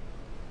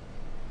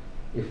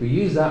 If we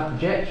use that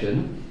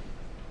projection,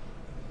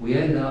 we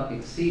end up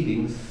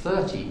exceeding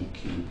 30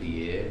 Q per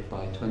year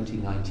by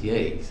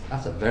 2098.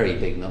 That's a very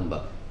big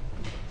number.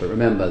 But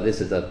remember,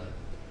 this is the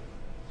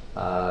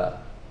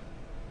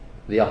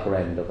upper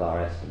end of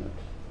our estimate.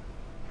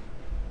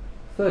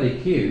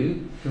 30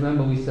 Q,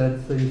 remember we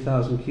said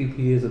 30,000 Q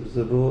per year is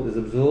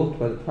absorbed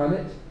by the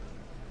planet?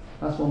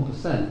 That's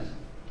 1%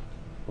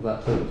 of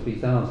that total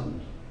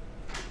 3,000.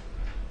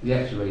 The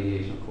extra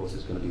radiation, of course,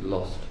 is going to be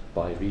lost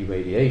by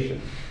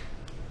re-radiation.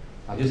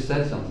 I just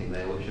said something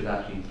there which should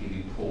actually give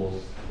you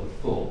pause for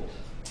thought.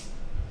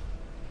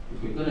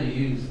 If we're going to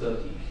use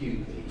 30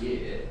 Q per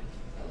year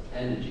as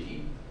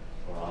energy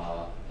for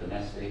our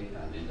domestic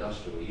and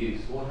industrial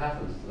use, what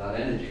happens to that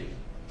energy?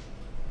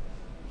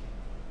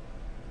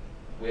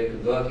 We're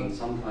converting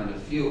some kind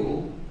of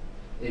fuel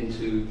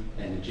into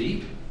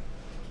energy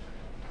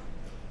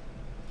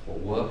or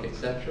work,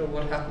 etc.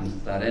 What happens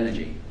to that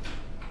energy?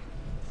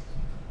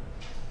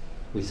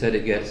 We said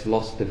it gets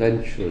lost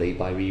eventually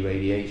by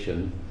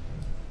re-radiation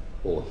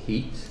or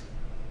heat,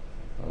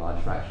 a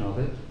large fraction of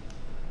it.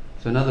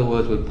 So in other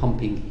words, we're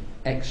pumping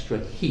extra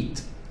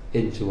heat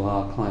into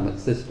our climate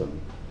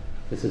system.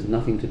 This has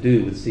nothing to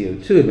do with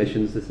CO2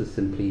 emissions, this is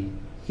simply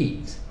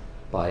heat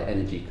by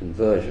energy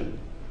conversion.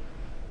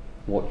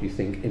 What do you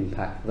think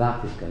impact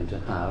that is going to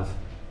have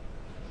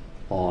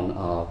on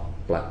our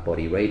black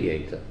body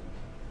radiator?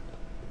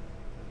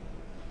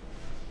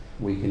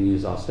 We can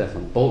use our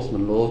Stefan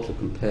Boltzmann law to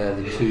compare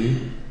the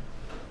two.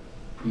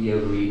 E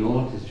over E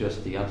naught is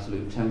just the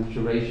absolute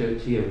temperature ratio,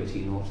 T over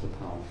T naught to the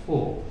power of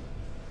 4.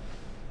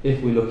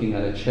 If we're looking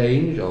at a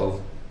change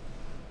of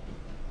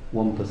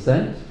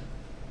 1%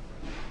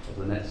 of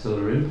the net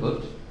solar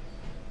input,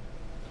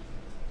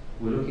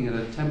 we're looking at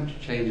a temperature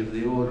change of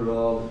the order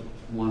of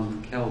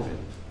 1 Kelvin,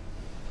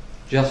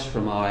 just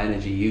from our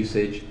energy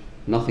usage,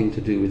 nothing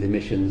to do with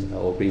emissions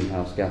or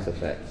greenhouse gas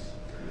effects.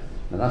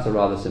 Now that's a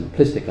rather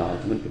simplistic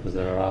argument because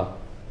there are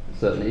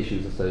certain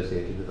issues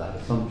associated with that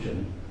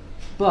assumption,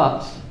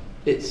 but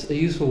it's a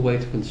useful way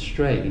to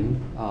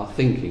constrain our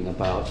thinking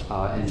about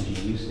our energy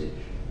usage.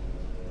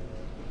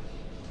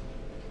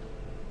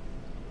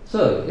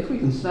 So if we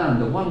can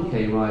stand a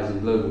 1K rise in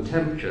global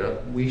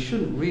temperature, we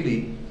shouldn't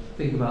really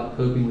think about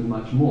coping with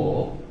much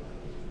more.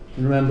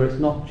 And remember, it's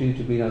not due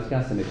to greenhouse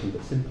gas emissions,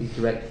 but simply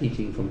direct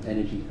heating from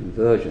energy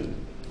conversion,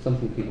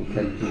 something people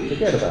tend to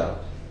forget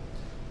about.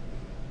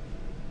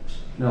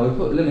 Now, we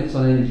put limits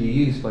on energy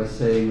use by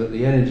saying that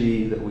the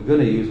energy that we're going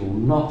to use will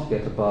not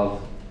get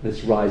above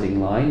this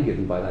rising line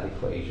given by that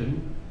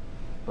equation.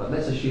 But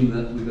let's assume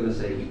that we're going to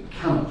say we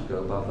cannot go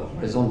above the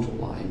horizontal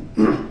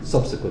line,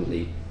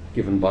 subsequently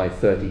given by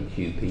 30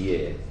 Q per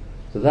year.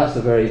 So that's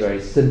a very,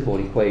 very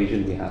simple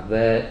equation we have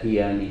there,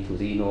 En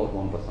equals E naught,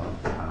 1 plus 1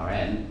 to the power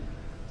n.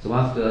 So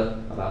after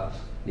about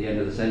the end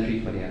of the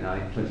century,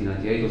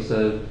 2098 or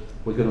so,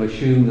 we're going to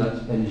assume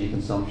that energy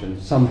consumption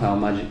somehow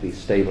magically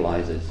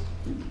stabilizes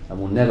and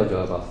will never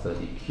go above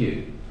 30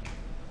 Q.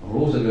 And we're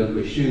also going to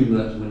assume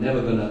that we're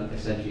never going to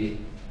essentially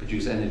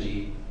produce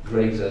energy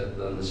greater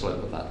than the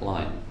slope of that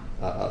line,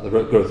 the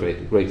growth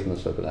rate greater than the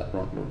slope of that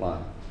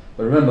line.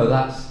 But remember,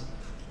 that's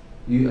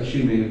you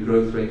assuming a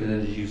growth rate in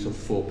energy use of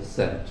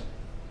 4%,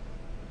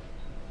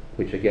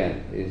 which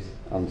again is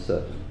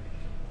uncertain.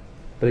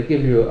 But it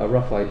gives you a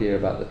rough idea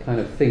about the kind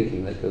of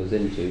thinking that goes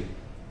into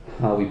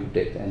how we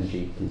predict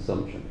energy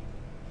consumption.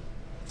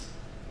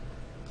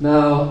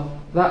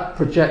 Now, that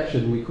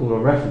projection we call a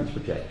reference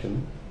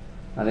projection,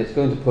 and it's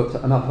going to put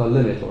an upper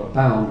limit or a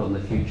bound on the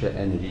future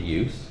energy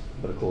use,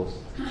 but of course,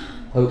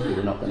 hopefully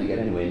we're not going to get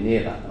anywhere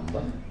near that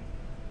number.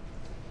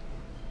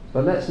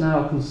 But let's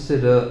now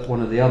consider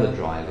one of the other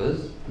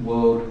drivers,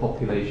 world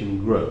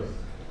population growth.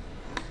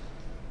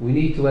 We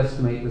need to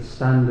estimate the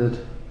standard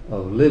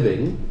of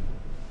living,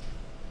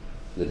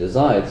 the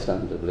desired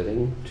standard of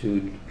living,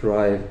 to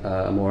drive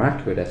a more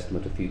accurate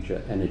estimate of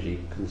future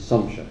energy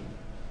consumption.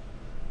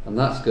 And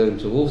that's going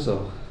to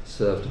also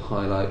serve to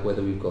highlight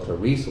whether we've got a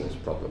resource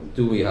problem.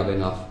 Do we have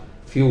enough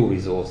fuel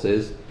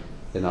resources,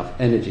 enough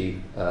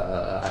energy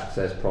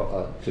access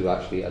to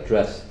actually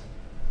address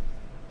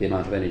the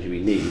amount of energy we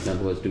need? In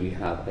other words, do we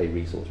have a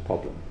resource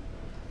problem?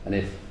 And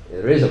if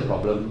there is a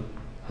problem,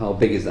 how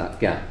big is that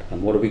gap?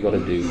 And what have we got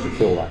to do to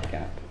fill that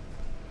gap?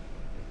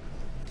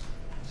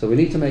 So we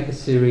need to make a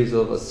series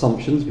of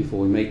assumptions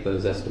before we make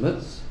those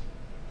estimates.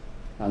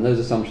 And those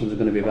assumptions are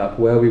going to be about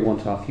where we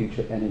want our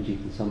future energy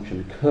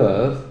consumption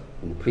curve,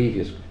 in the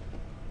previous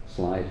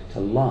slide,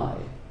 to lie.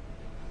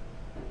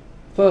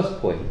 First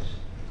point,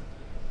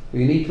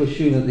 we need to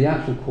assume that the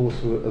actual course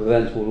of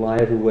events will lie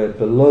everywhere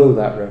below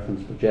that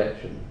reference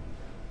projection,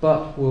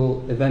 but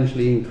will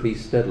eventually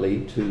increase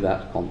steadily to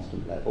that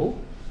constant level.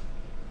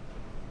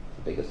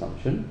 A big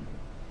assumption.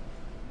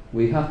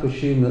 We have to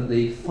assume that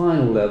the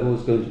final level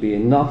is going to be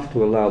enough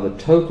to allow the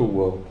total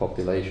world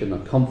population a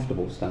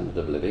comfortable standard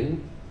of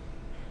living.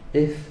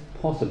 if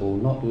possible,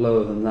 not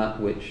lower than that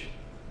which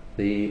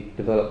the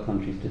developed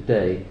countries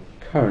today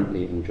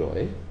currently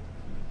enjoy.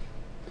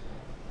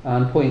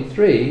 And point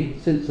 3,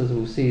 since as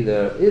we'll see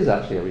there is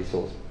actually a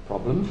resource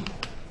problem,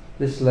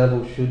 this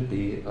level should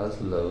be as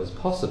low as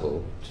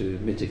possible to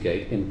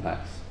mitigate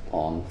impacts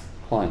on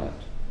climate.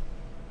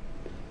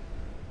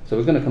 So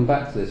we're going to come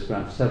back to this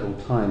graph several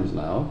times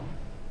now.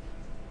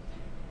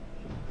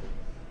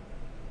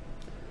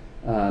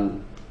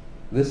 And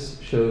this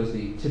shows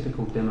the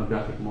typical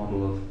demographic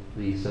model of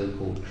the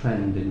so-called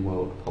trend in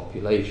world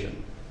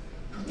population.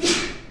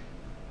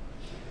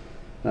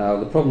 Now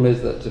the problem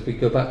is that if we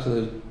go back to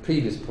the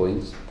previous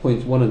points,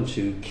 points 1 and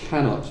 2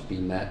 cannot be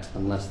met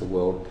unless the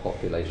world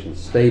population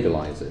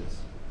stabilizes.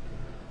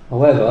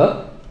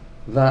 However,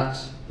 that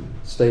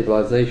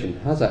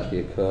stabilization has actually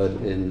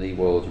occurred in the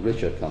world's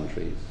richer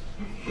countries.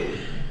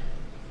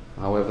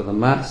 However, the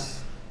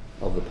mass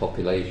of the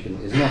population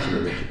is not in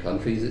the richer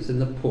countries, it's in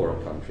the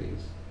poorer countries.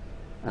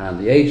 And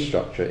the age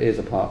structure is,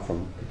 apart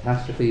from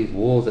catastrophes,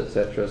 wars,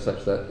 etc.,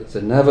 such that it's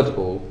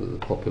inevitable that the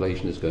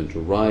population is going to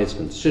rise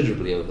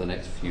considerably over the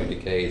next few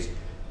decades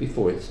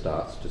before it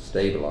starts to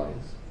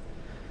stabilize.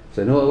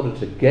 So in order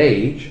to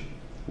gauge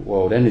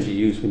world energy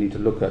use, we need to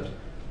look at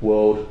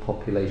world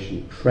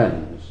population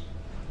trends.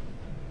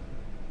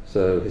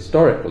 So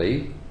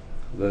historically,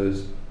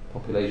 those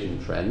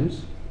population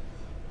trends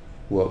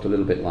worked a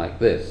little bit like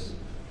this.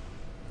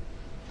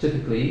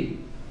 Typically,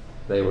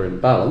 they were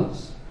in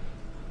balance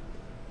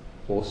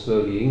or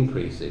slowly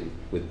increasing,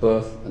 with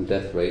birth and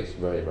death rates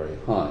very, very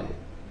high.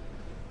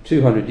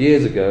 200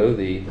 years ago,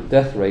 the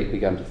death rate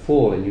began to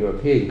fall in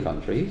European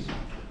countries,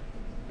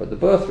 but the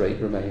birth rate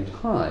remained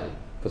high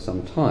for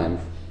some time,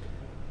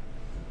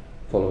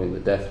 following the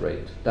death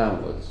rate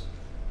downwards.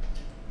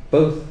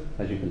 Both,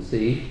 as you can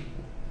see,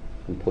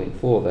 in point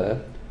 4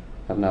 there,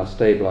 have now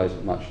stabilized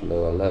at much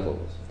lower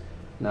levels.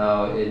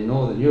 Now, in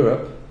Northern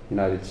Europe,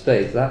 United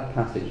States, that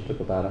passage took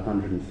about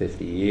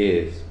 150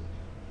 years.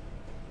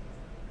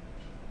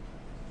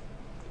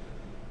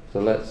 So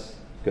let's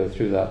go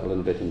through that a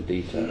little bit in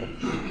detail.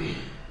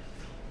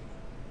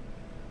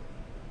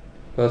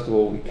 First of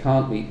all, we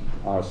can't meet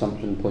our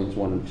assumption points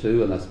 1 and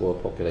 2 unless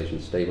world population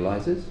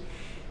stabilizes.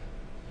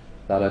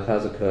 That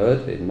has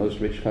occurred in most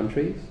rich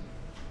countries.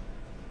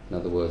 In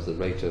other words, the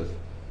rate of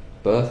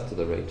birth to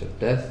the rate of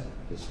death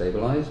is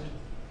stabilized.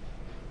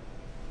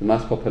 The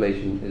mass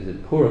population is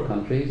in poorer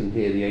countries, and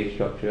here the age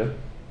structure,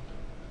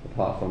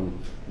 apart from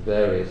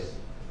various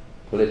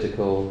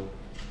political,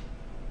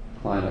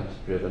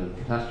 climate-driven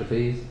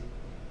catastrophes,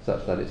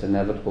 such that it's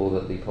inevitable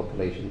that the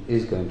population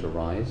is going to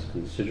rise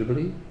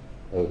considerably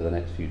over the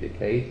next few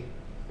decades.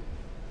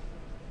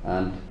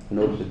 And in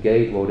order to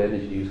gauge world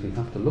energy use, we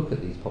have to look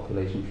at these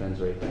population trends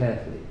very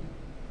carefully.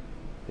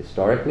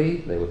 Historically,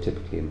 they were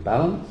typically in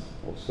balance,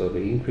 or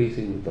slowly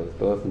increasing, with both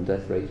birth and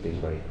death rates being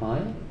very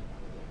high.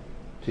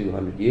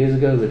 200 years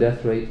ago, the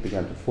death rates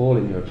began to fall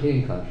in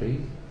European countries,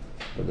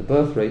 but the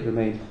birth rate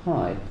remained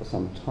high for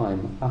some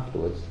time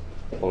afterwards,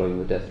 following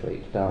the death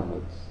rate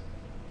downwards.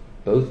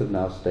 Both have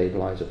now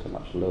stabilized at a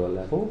much lower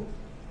level,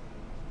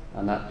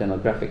 and that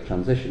demographic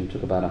transition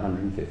took about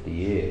 150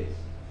 years.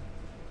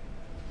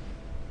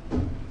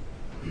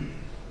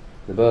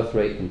 The birth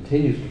rate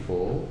continues to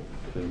fall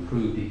due to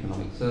improved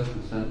economic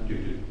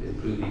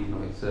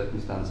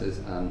circumstances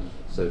and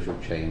social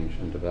change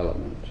and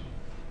development.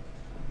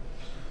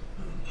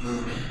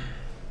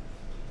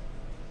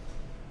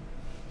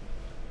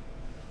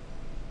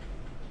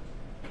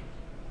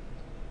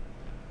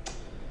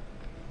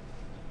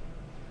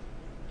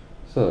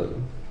 So,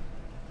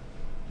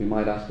 we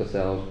might ask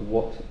ourselves,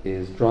 what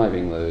is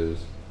driving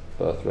those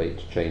birth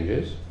rate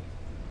changes?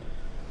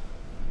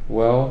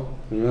 Well,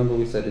 remember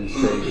we said in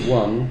stage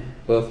 1,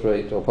 birth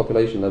rate or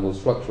population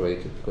levels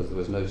fluctuated because there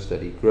was no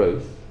steady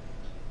growth.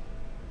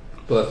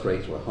 Birth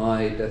rates were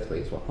high, death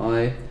rates were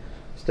high.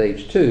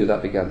 Stage 2,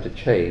 that began to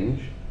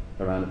change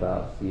around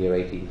about the year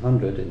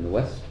 1800 in the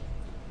West.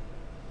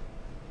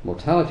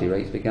 Mortality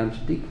rates began to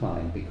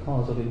decline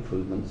because of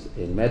improvements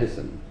in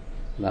medicine.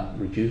 And that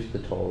reduced the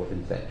toll of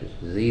infectious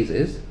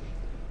diseases,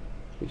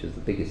 which is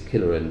the biggest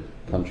killer in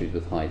countries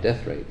with high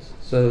death rates.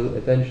 So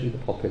eventually the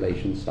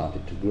population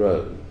started to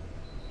grow.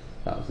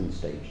 That was in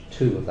stage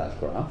 2 of that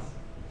graph.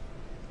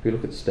 If we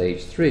look at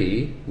stage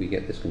 3, we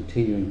get this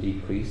continuing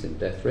decrease in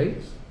death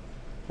rates.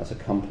 That's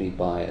accompanied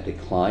by a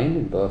decline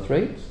in birth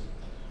rates.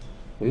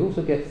 We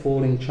also get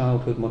falling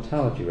childhood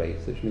mortality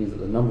rates, which means that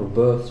the number of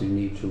births you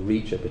need to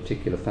reach a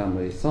particular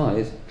family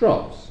size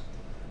drops.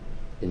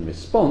 In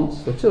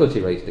response,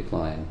 fertility rates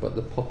decline, but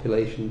the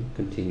population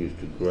continues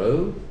to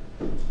grow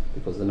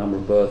because the number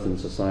of births in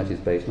society is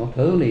based not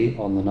only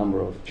on the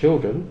number of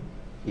children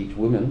each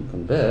woman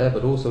can bear,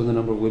 but also on the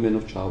number of women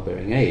of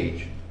childbearing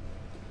age.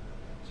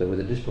 So with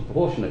a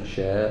disproportionate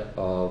share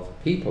of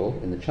people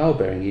in the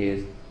childbearing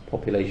years,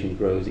 population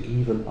grows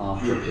even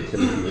after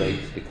fertility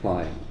rates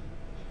decline.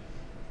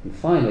 And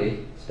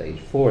finally, stage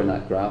 4 in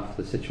that graph,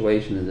 the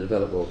situation in the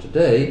developed world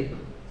today,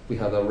 we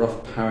have a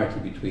rough parity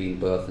between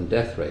birth and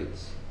death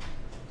rates.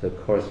 So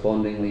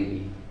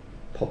correspondingly,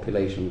 the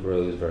population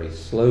grows very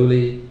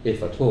slowly,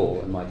 if at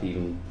all, and might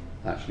even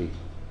actually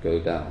go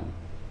down.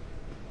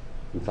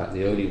 In fact,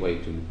 the only way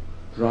to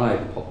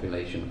drive the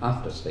population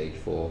after stage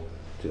 4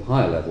 to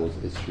higher levels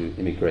is through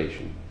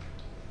immigration.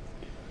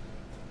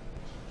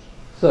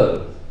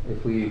 So,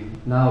 if we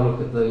now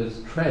look at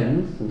those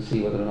trends and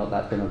see whether or not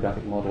that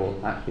demographic model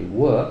actually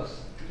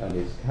works and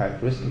is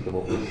characteristic of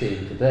what we're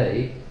seeing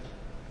today,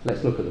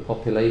 let's look at the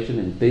population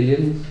in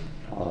billions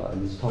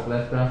in this top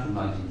left graph from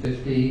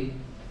 1950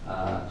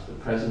 to the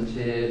present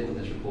here when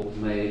this report was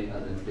made,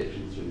 and then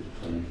predictions through to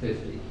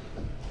 2050.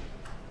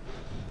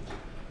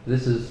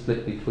 This is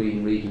split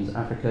between regions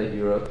Africa,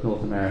 Europe,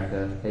 North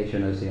America, Asia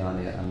and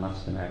Oceania, and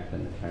Latin America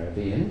and the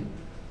Caribbean.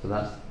 So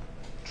that's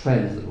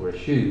trends that were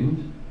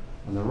assumed.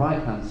 On the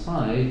right-hand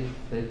side,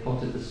 they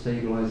plotted the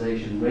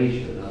stabilization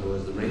ratio, in other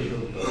words, the ratio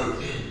of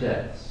births to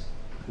deaths.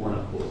 One,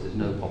 of course, is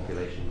no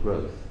population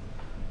growth.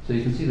 So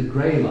you can see the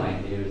grey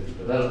line here is the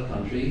developed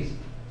countries.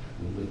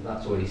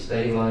 That's already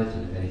stabilized,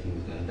 and if anything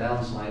is going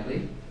down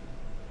slightly.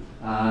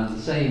 And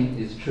the same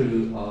is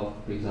true of,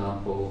 for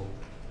example,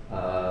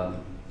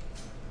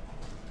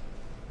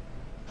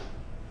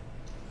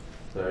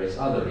 various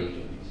other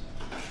regions.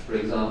 For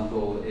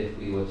example, if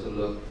we were to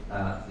look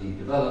at the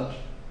developed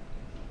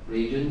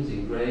regions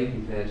in grey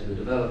compared to the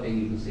developing,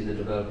 you can see the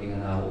developing are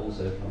now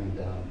also coming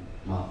down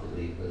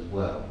markedly as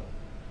well.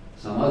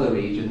 Some other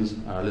regions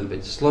are a little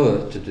bit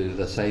slower to do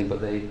the same,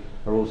 but they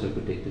are also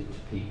predicted to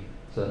peak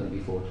certainly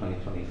before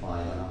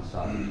 2025 and are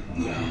starting to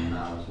come down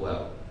now as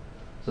well.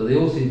 So they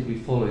all seem to be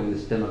following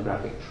this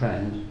demographic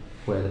trend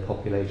where the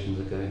populations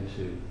are going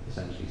to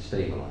essentially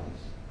stabilize.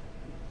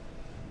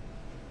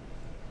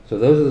 So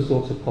those are the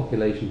sorts of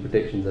population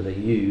predictions that are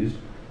used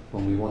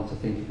when we want to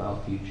think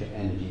about future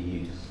energy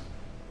use.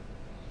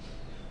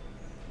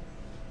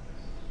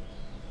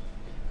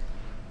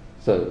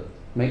 So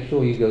make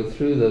sure you go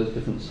through those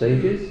different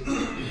stages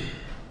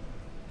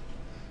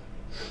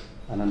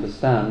and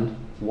understand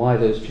why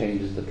those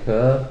changes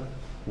occur,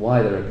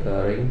 why they're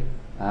occurring,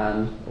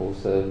 and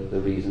also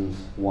the reasons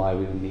why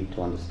we will need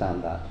to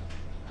understand that.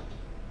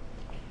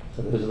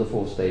 So those are the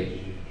 4 stages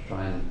you should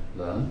try and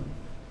learn.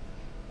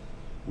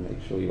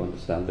 Make sure you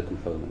understand the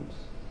components.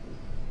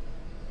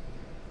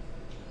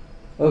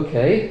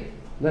 Okay,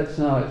 let's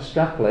now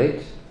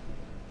extrapolate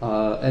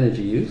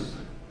energy use.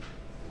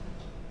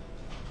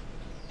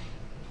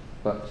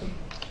 But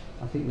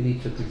I think we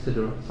need to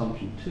consider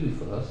assumption 2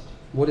 first.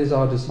 What is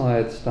our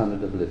desired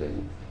standard of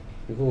living?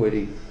 We've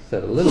already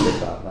said a little bit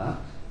about that.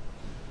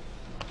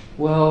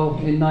 Well,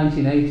 in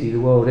 1980, the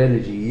world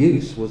energy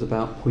use was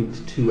about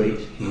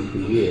 0.28 cube per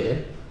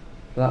year.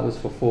 That was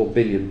for 4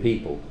 billion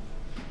people.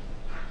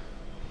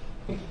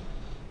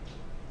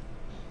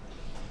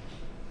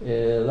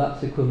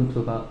 That's equivalent to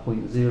about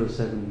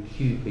 0.07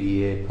 cube per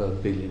year per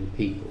billion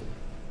people.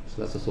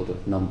 So that's a sort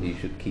of number you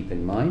should keep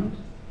in mind.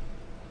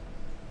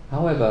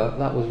 However,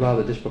 that was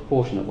rather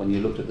disproportionate when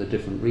you looked at the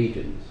different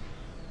regions.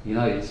 The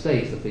United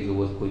States, the figure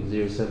was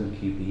 0.07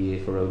 cube per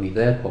year for only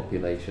their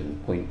population,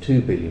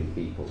 0.2 billion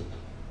people.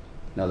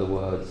 In other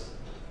words,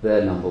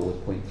 their number was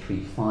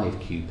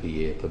 0.35 cube per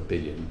year per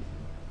billion.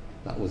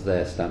 That was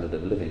their standard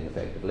of living,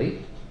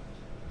 effectively.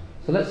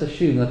 So let's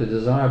assume that a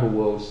desirable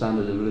world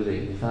standard of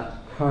living is in fact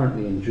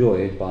currently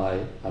enjoyed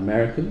by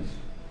Americans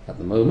at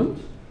the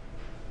moment.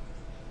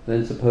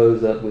 Then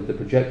suppose that with the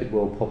projected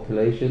world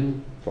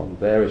population, from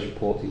various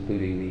reports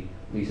including the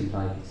recent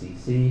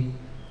IPCC,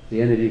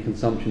 the energy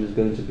consumption is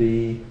going to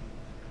be,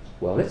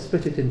 well, let's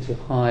split it into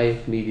high,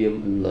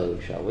 medium and low,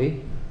 shall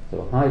we? So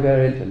a high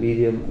variant, a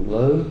medium and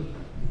low.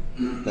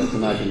 Let's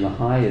imagine the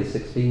high is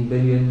 16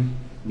 billion,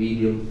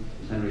 medium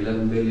 10 or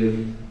 11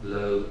 billion,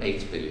 low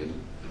 8 billion.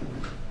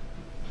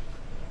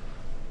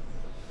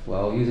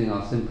 Well, using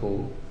our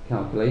simple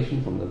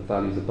calculation from the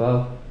values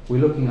above,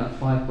 we're looking at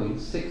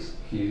 5.6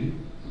 Q,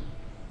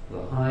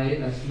 the high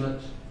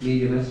estimate,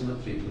 medium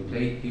estimate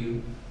 3.8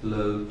 Q,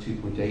 low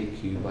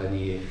 2.8 Q by the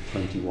year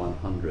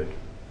 2100.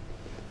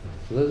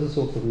 So those are the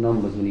sorts of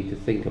numbers we need to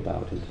think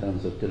about in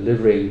terms of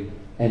delivering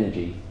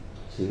energy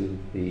to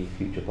the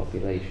future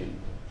population.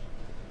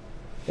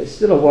 It's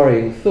still a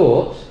worrying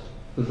thought,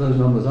 because those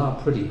numbers are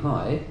pretty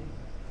high.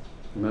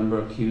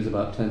 Remember, Q is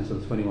about 10 to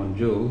the 21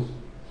 joules.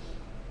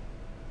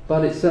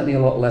 But it's certainly a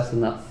lot less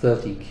than that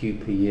 30 Q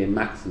per year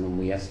maximum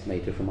we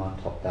estimated from our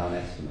top-down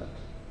estimate.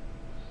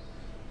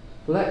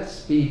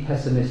 Let's be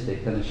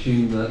pessimistic and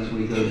assume that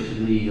we're going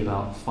to need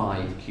about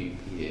 5 Q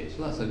per year.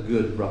 So that's a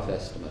good rough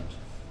estimate.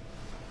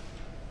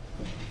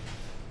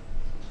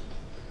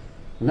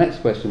 The next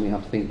question we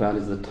have to think about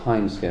is the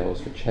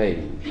timescales for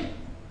change.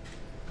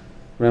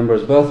 Remember,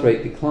 as birth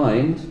rate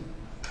declined,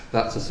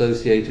 that's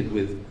associated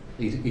with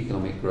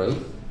economic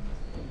growth.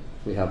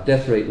 We have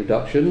death rate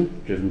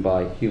reduction driven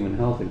by human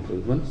health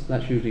improvements.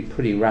 That's usually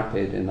pretty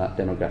rapid in that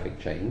demographic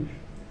change.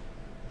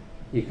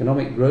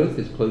 Economic growth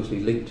is closely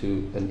linked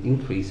to an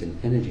increase in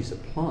energy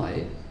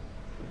supply.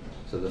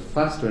 So the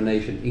faster a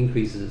nation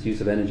increases its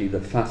use of energy, the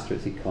faster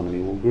its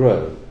economy will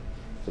grow.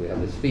 So we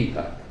have this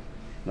feedback.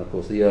 And of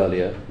course, the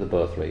earlier the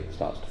birth rate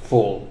starts to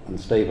fall and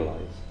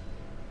stabilize.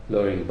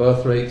 lowering the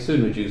birth rate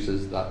soon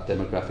reduces that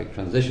demographic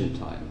transition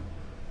time.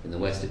 In the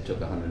West it took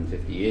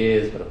 150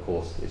 years, but of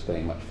course it's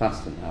going much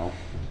faster now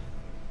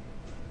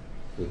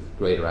with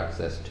greater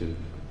access to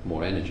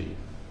more energy.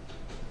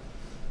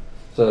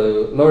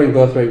 So lowering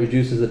birth rate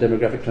reduces the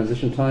demographic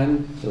transition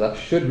time, so that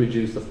should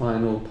reduce the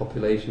final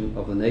population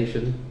of the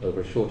nation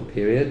over a shorter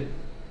period,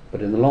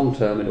 but in the long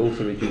term it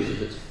also reduces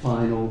its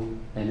final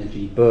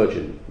energy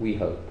burden, we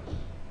hope.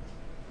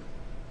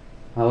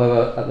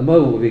 However, at the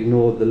moment we've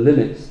ignored the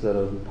limits that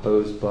are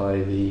imposed by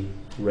the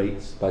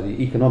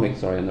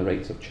economics and the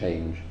rates of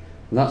change,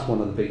 and that's one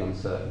of the big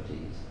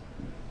uncertainties.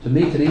 To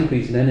meet an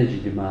increase in energy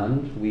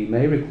demand, we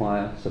may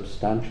require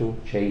substantial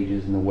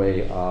changes in the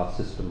way our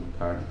system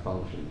currently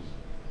functions.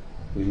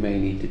 We may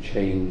need to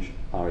change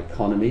our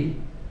economy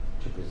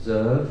to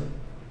preserve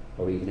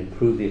or even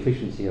improve the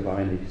efficiency of our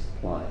energy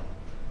supply.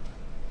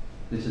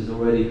 This is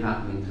already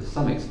happening to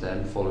some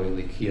extent following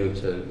the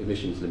Kyoto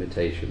emissions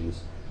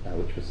limitations,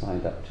 which were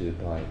signed up to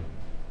by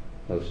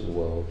most of the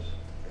world's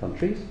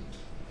countries.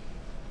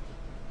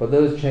 But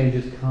those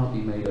changes can't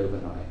be made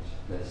overnight.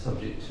 They're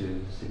subject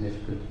to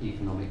significant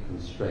economic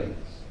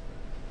constraints.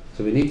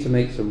 So we need to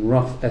make some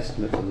rough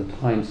estimates of the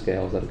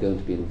timescales that are going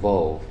to be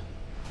involved.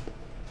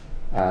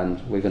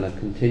 And we're going to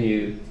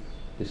continue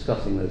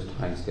discussing those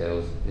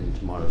timescales in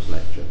tomorrow's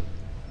lecture.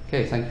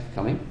 Okay, thank you for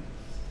coming.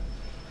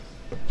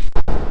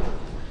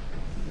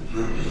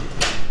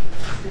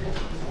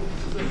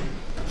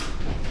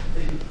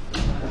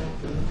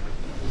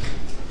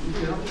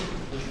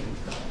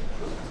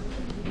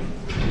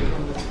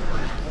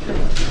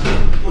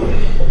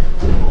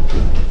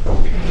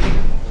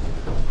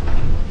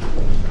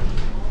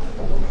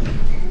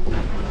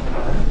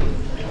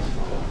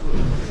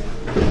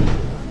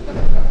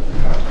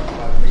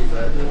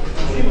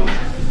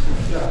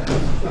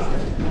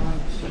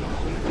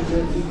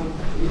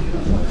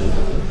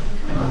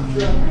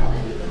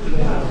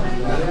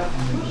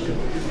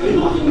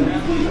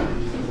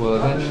 Well,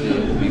 eventually it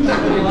will be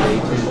integrated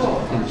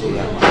into the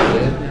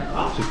atmosphere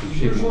to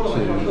contribute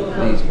to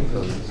these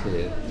components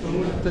here.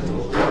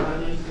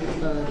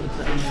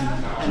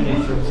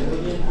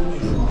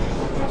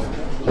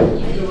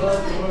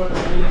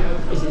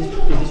 Is it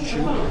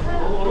true?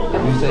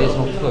 When you say it's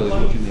not closed,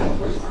 what do you mean?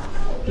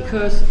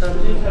 Because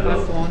my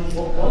phone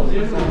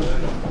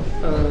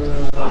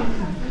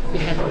it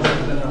has a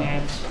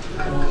net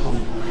income.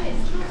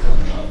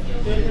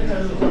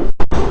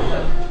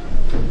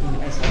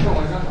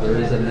 There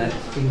is a net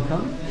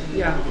income?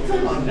 Yeah.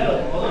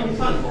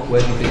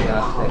 Where do you think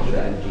that extra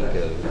energy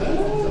goes?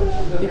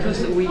 Because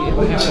we have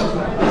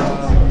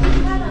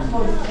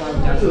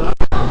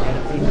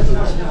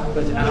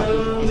but the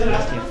output is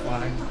less than 5.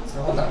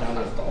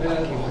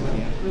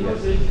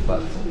 Yes,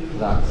 but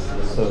that's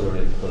the solar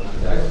input to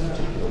that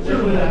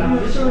particular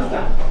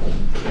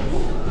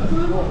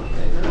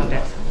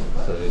Okay.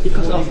 So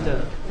Because of the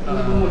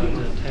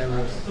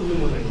tariffs.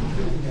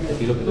 if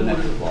you look at the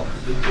next plot,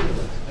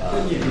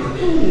 you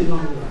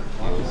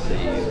will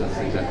see that's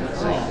exactly the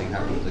same thing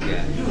happens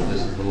again.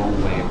 This is the long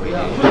way of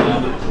radiation.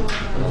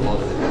 And a lot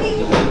of it is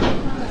still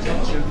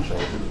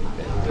control.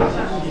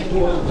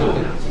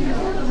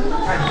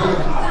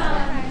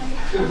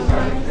 So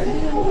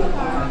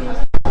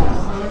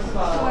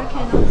I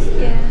cannot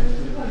scan.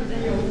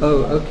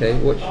 Oh, okay.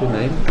 What's your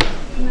name? My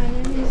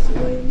name is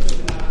Wei.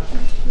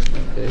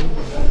 Okay,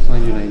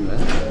 sign your name there.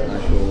 And I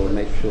shall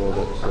make sure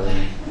that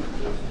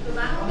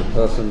the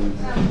person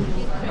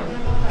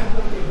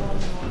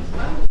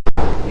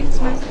It's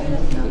my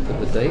second look at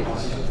the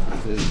dates.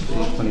 Is the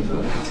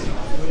 21st.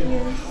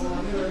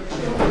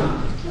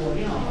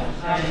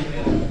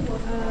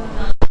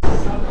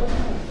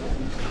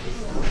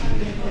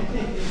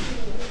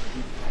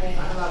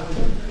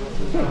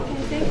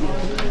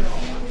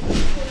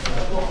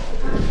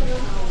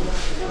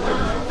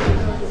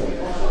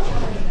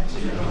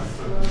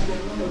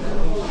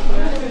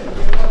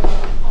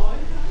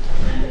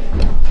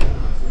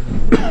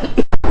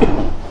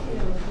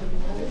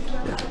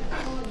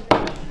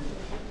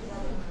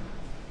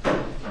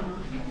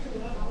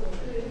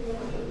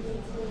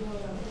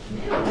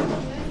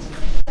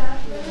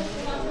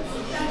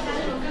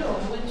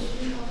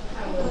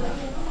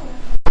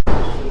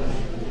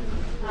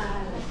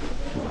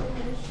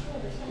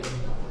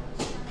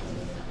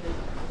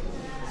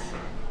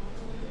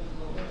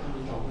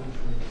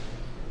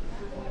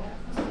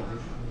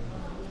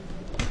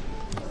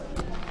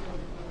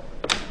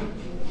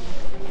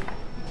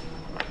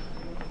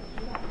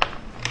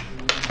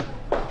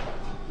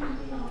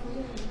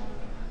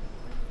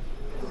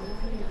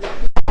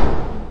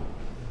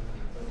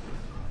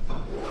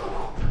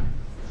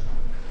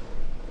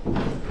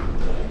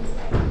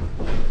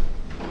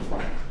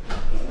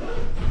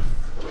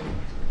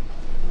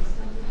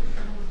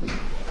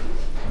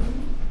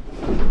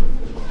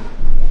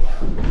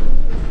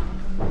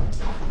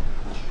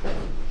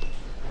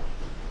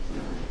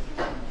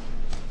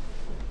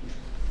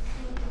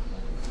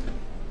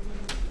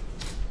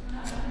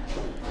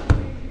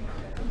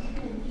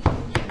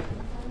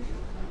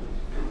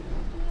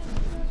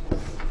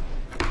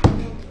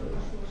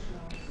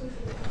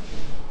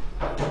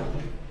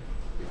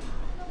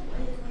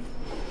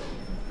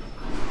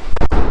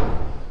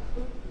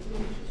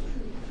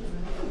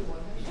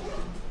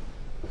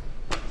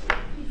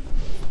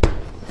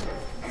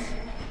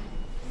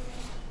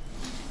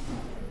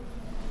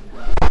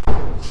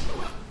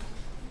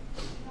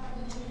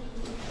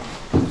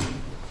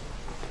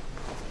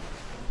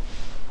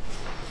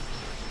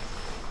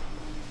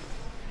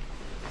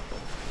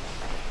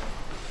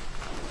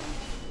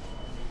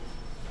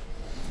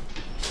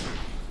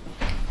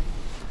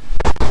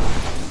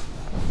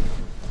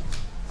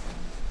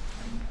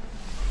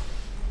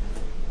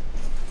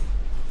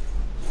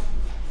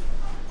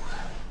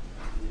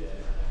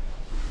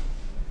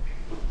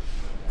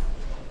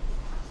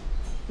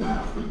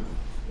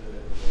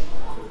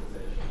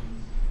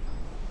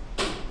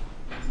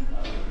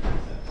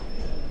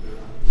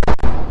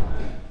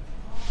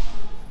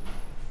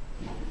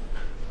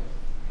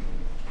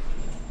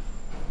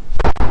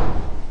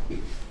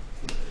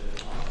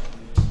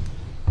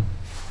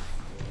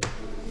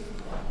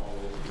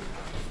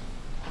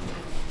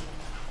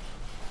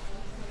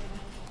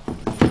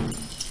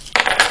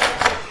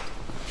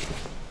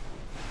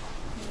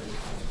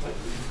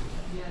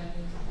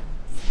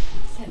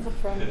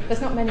 from?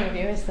 There's not many of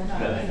you, is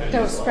there?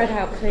 Don't spread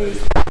out,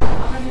 please.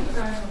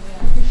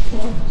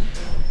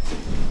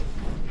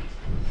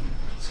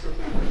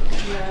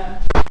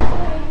 Yeah.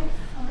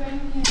 I'm going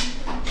in here.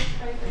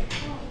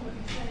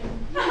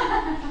 I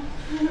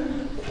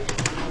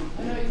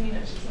know what you mean,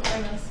 actually. It's not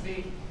very nice to be.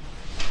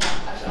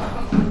 Actually, I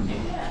can't do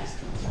yeah.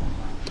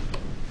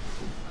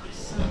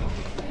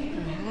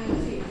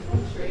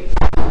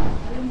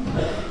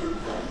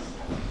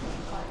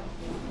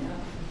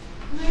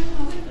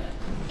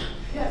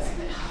 Yeah, it's a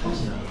bit hot in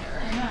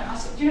here. I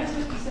know. Do you know it's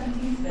supposed to be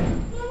 17 today?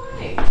 No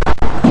way. Is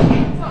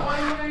that why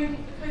you're wearing the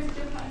clothes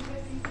jumper and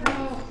clothes?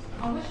 Well,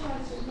 I wish I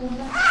had sort of worn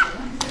that.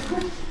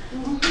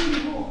 I'm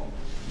really warm.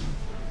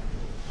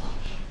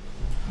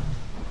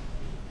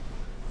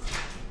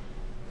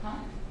 Huh?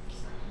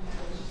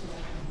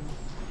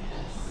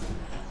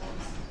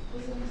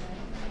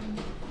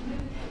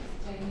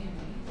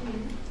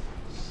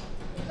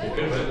 They're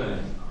good, weren't they?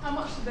 How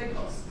much did they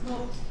cost?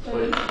 Well,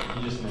 You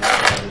just made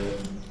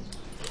it.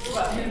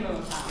 what, minimum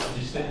of that?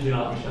 You just didn't do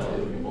that, Michelle, it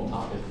would be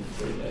 £1.50 for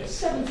 3 days.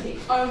 70.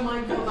 Oh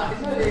my god, that is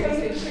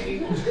really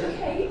cheap.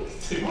 Cakes?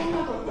 Two. Oh my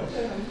god, what's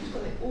going on? You've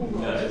got it all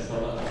wrong. No, it's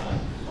not like that.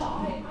 But I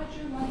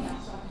drew money out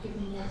so I could give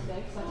them more today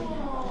because I didn't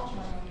have that much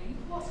money on me.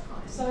 What's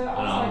nice? So I And was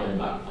I'm like, going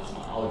back.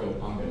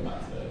 I'm going back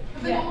today.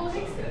 Have they got all the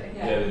things today?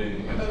 Yeah, they're doing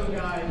it. Oh no.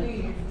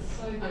 please, it's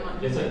so good.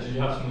 Yeah, so did you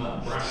have some of that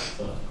brat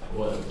stuff?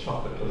 Or the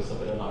chocolate covered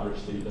stuff and like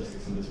rich tea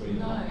biscuits in between?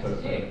 No, and did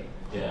cocoa? you?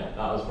 Yeah,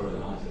 that was probably the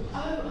nicest.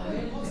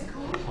 What's it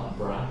called? Like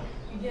brat.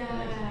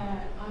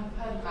 Yeah, I've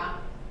heard of that.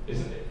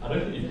 Isn't it? I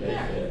don't think you bake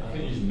it. I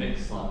think you just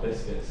mix like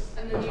biscuits.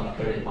 And then you like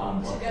put it cocoa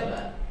and butter.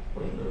 together.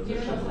 Probably You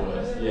the know, like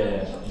worst. the-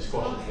 Yeah, you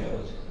squash it together.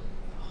 It's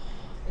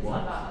What?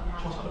 like that.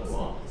 Chocolate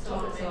what?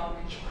 Chocolate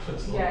salami. Chocolate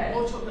salami. Yeah, or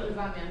chocolate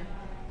lasagna.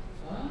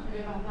 Have you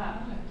ever had that?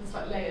 It's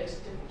like layered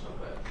different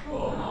chocolate.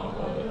 Oh my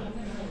god.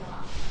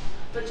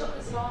 But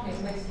chocolate salami is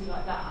basically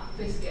like that,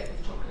 biscuit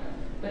with chocolate,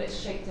 but it's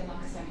shaped in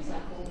like a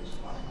semicircle, which is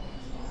what I call it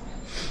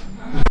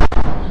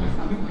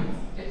salami.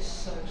 It's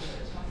so good,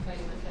 it's my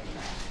favourite thing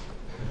there.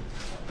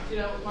 Do you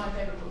know what my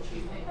favourite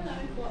Portuguese thing is? Hello.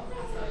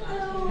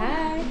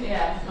 Hi.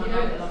 Yeah,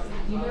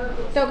 you know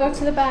Don't go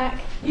to the back.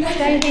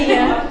 Stay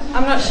here.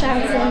 I'm not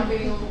shouting.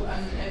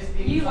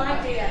 You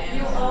like it,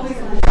 you're always I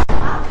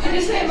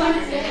just hit my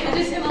like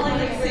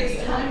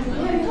 6 times.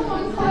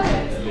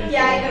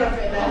 Yeah, I got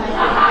it there.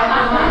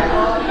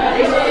 I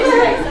just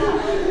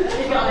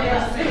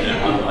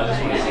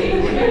want to see.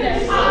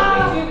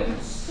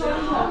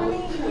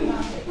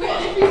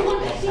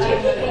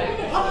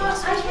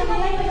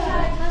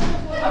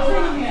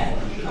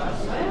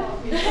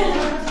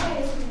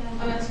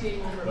 I'm asking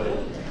you one.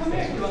 Wait. Come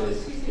here.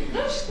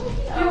 No, she's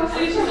walking out.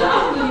 She's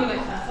laughing at you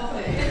like that. Stop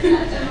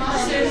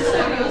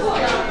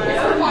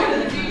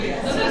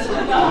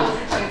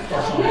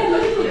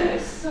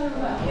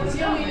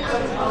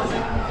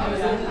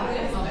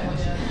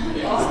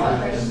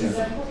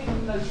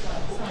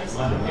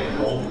Might get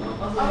cold now.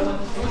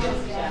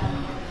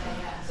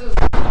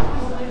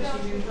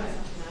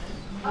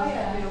 Oh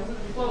yeah.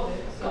 Well,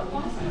 how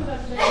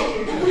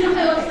long?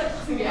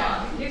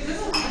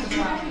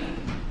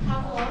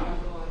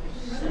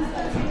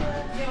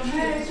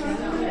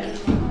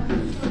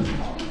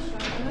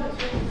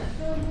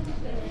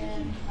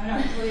 I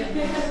know. Well, yeah.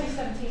 It has to be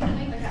 17, I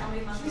think. Okay, I'll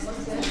leave my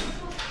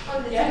Oh,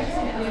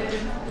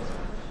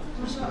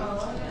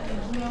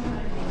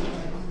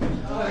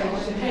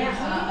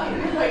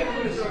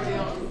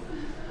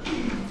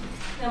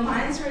 No,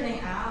 mine's running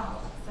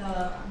out, so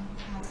I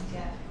have to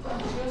get.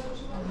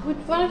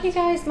 Would one of you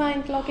guys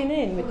mind logging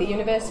in with the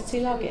university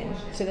login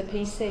to the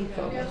PC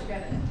for me?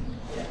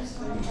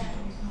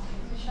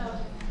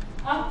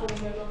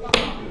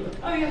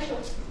 Oh yeah, sure.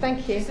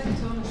 Thank you. She's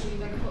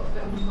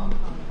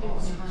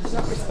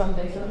not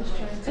responding.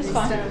 It's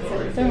fine.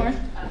 Don't worry.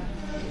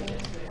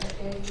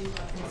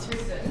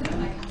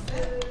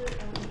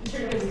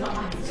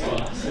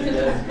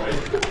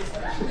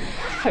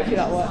 Hopefully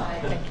that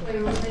worked. Thank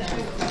you.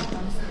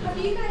 Have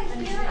you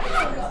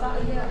guys got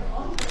that a year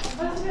on?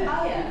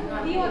 Oh yeah.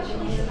 Have you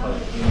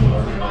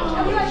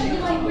actually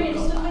like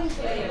written something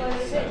to it?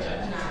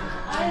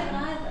 I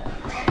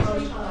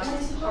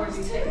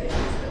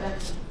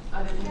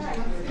haven't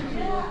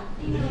either.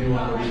 If you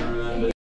want to read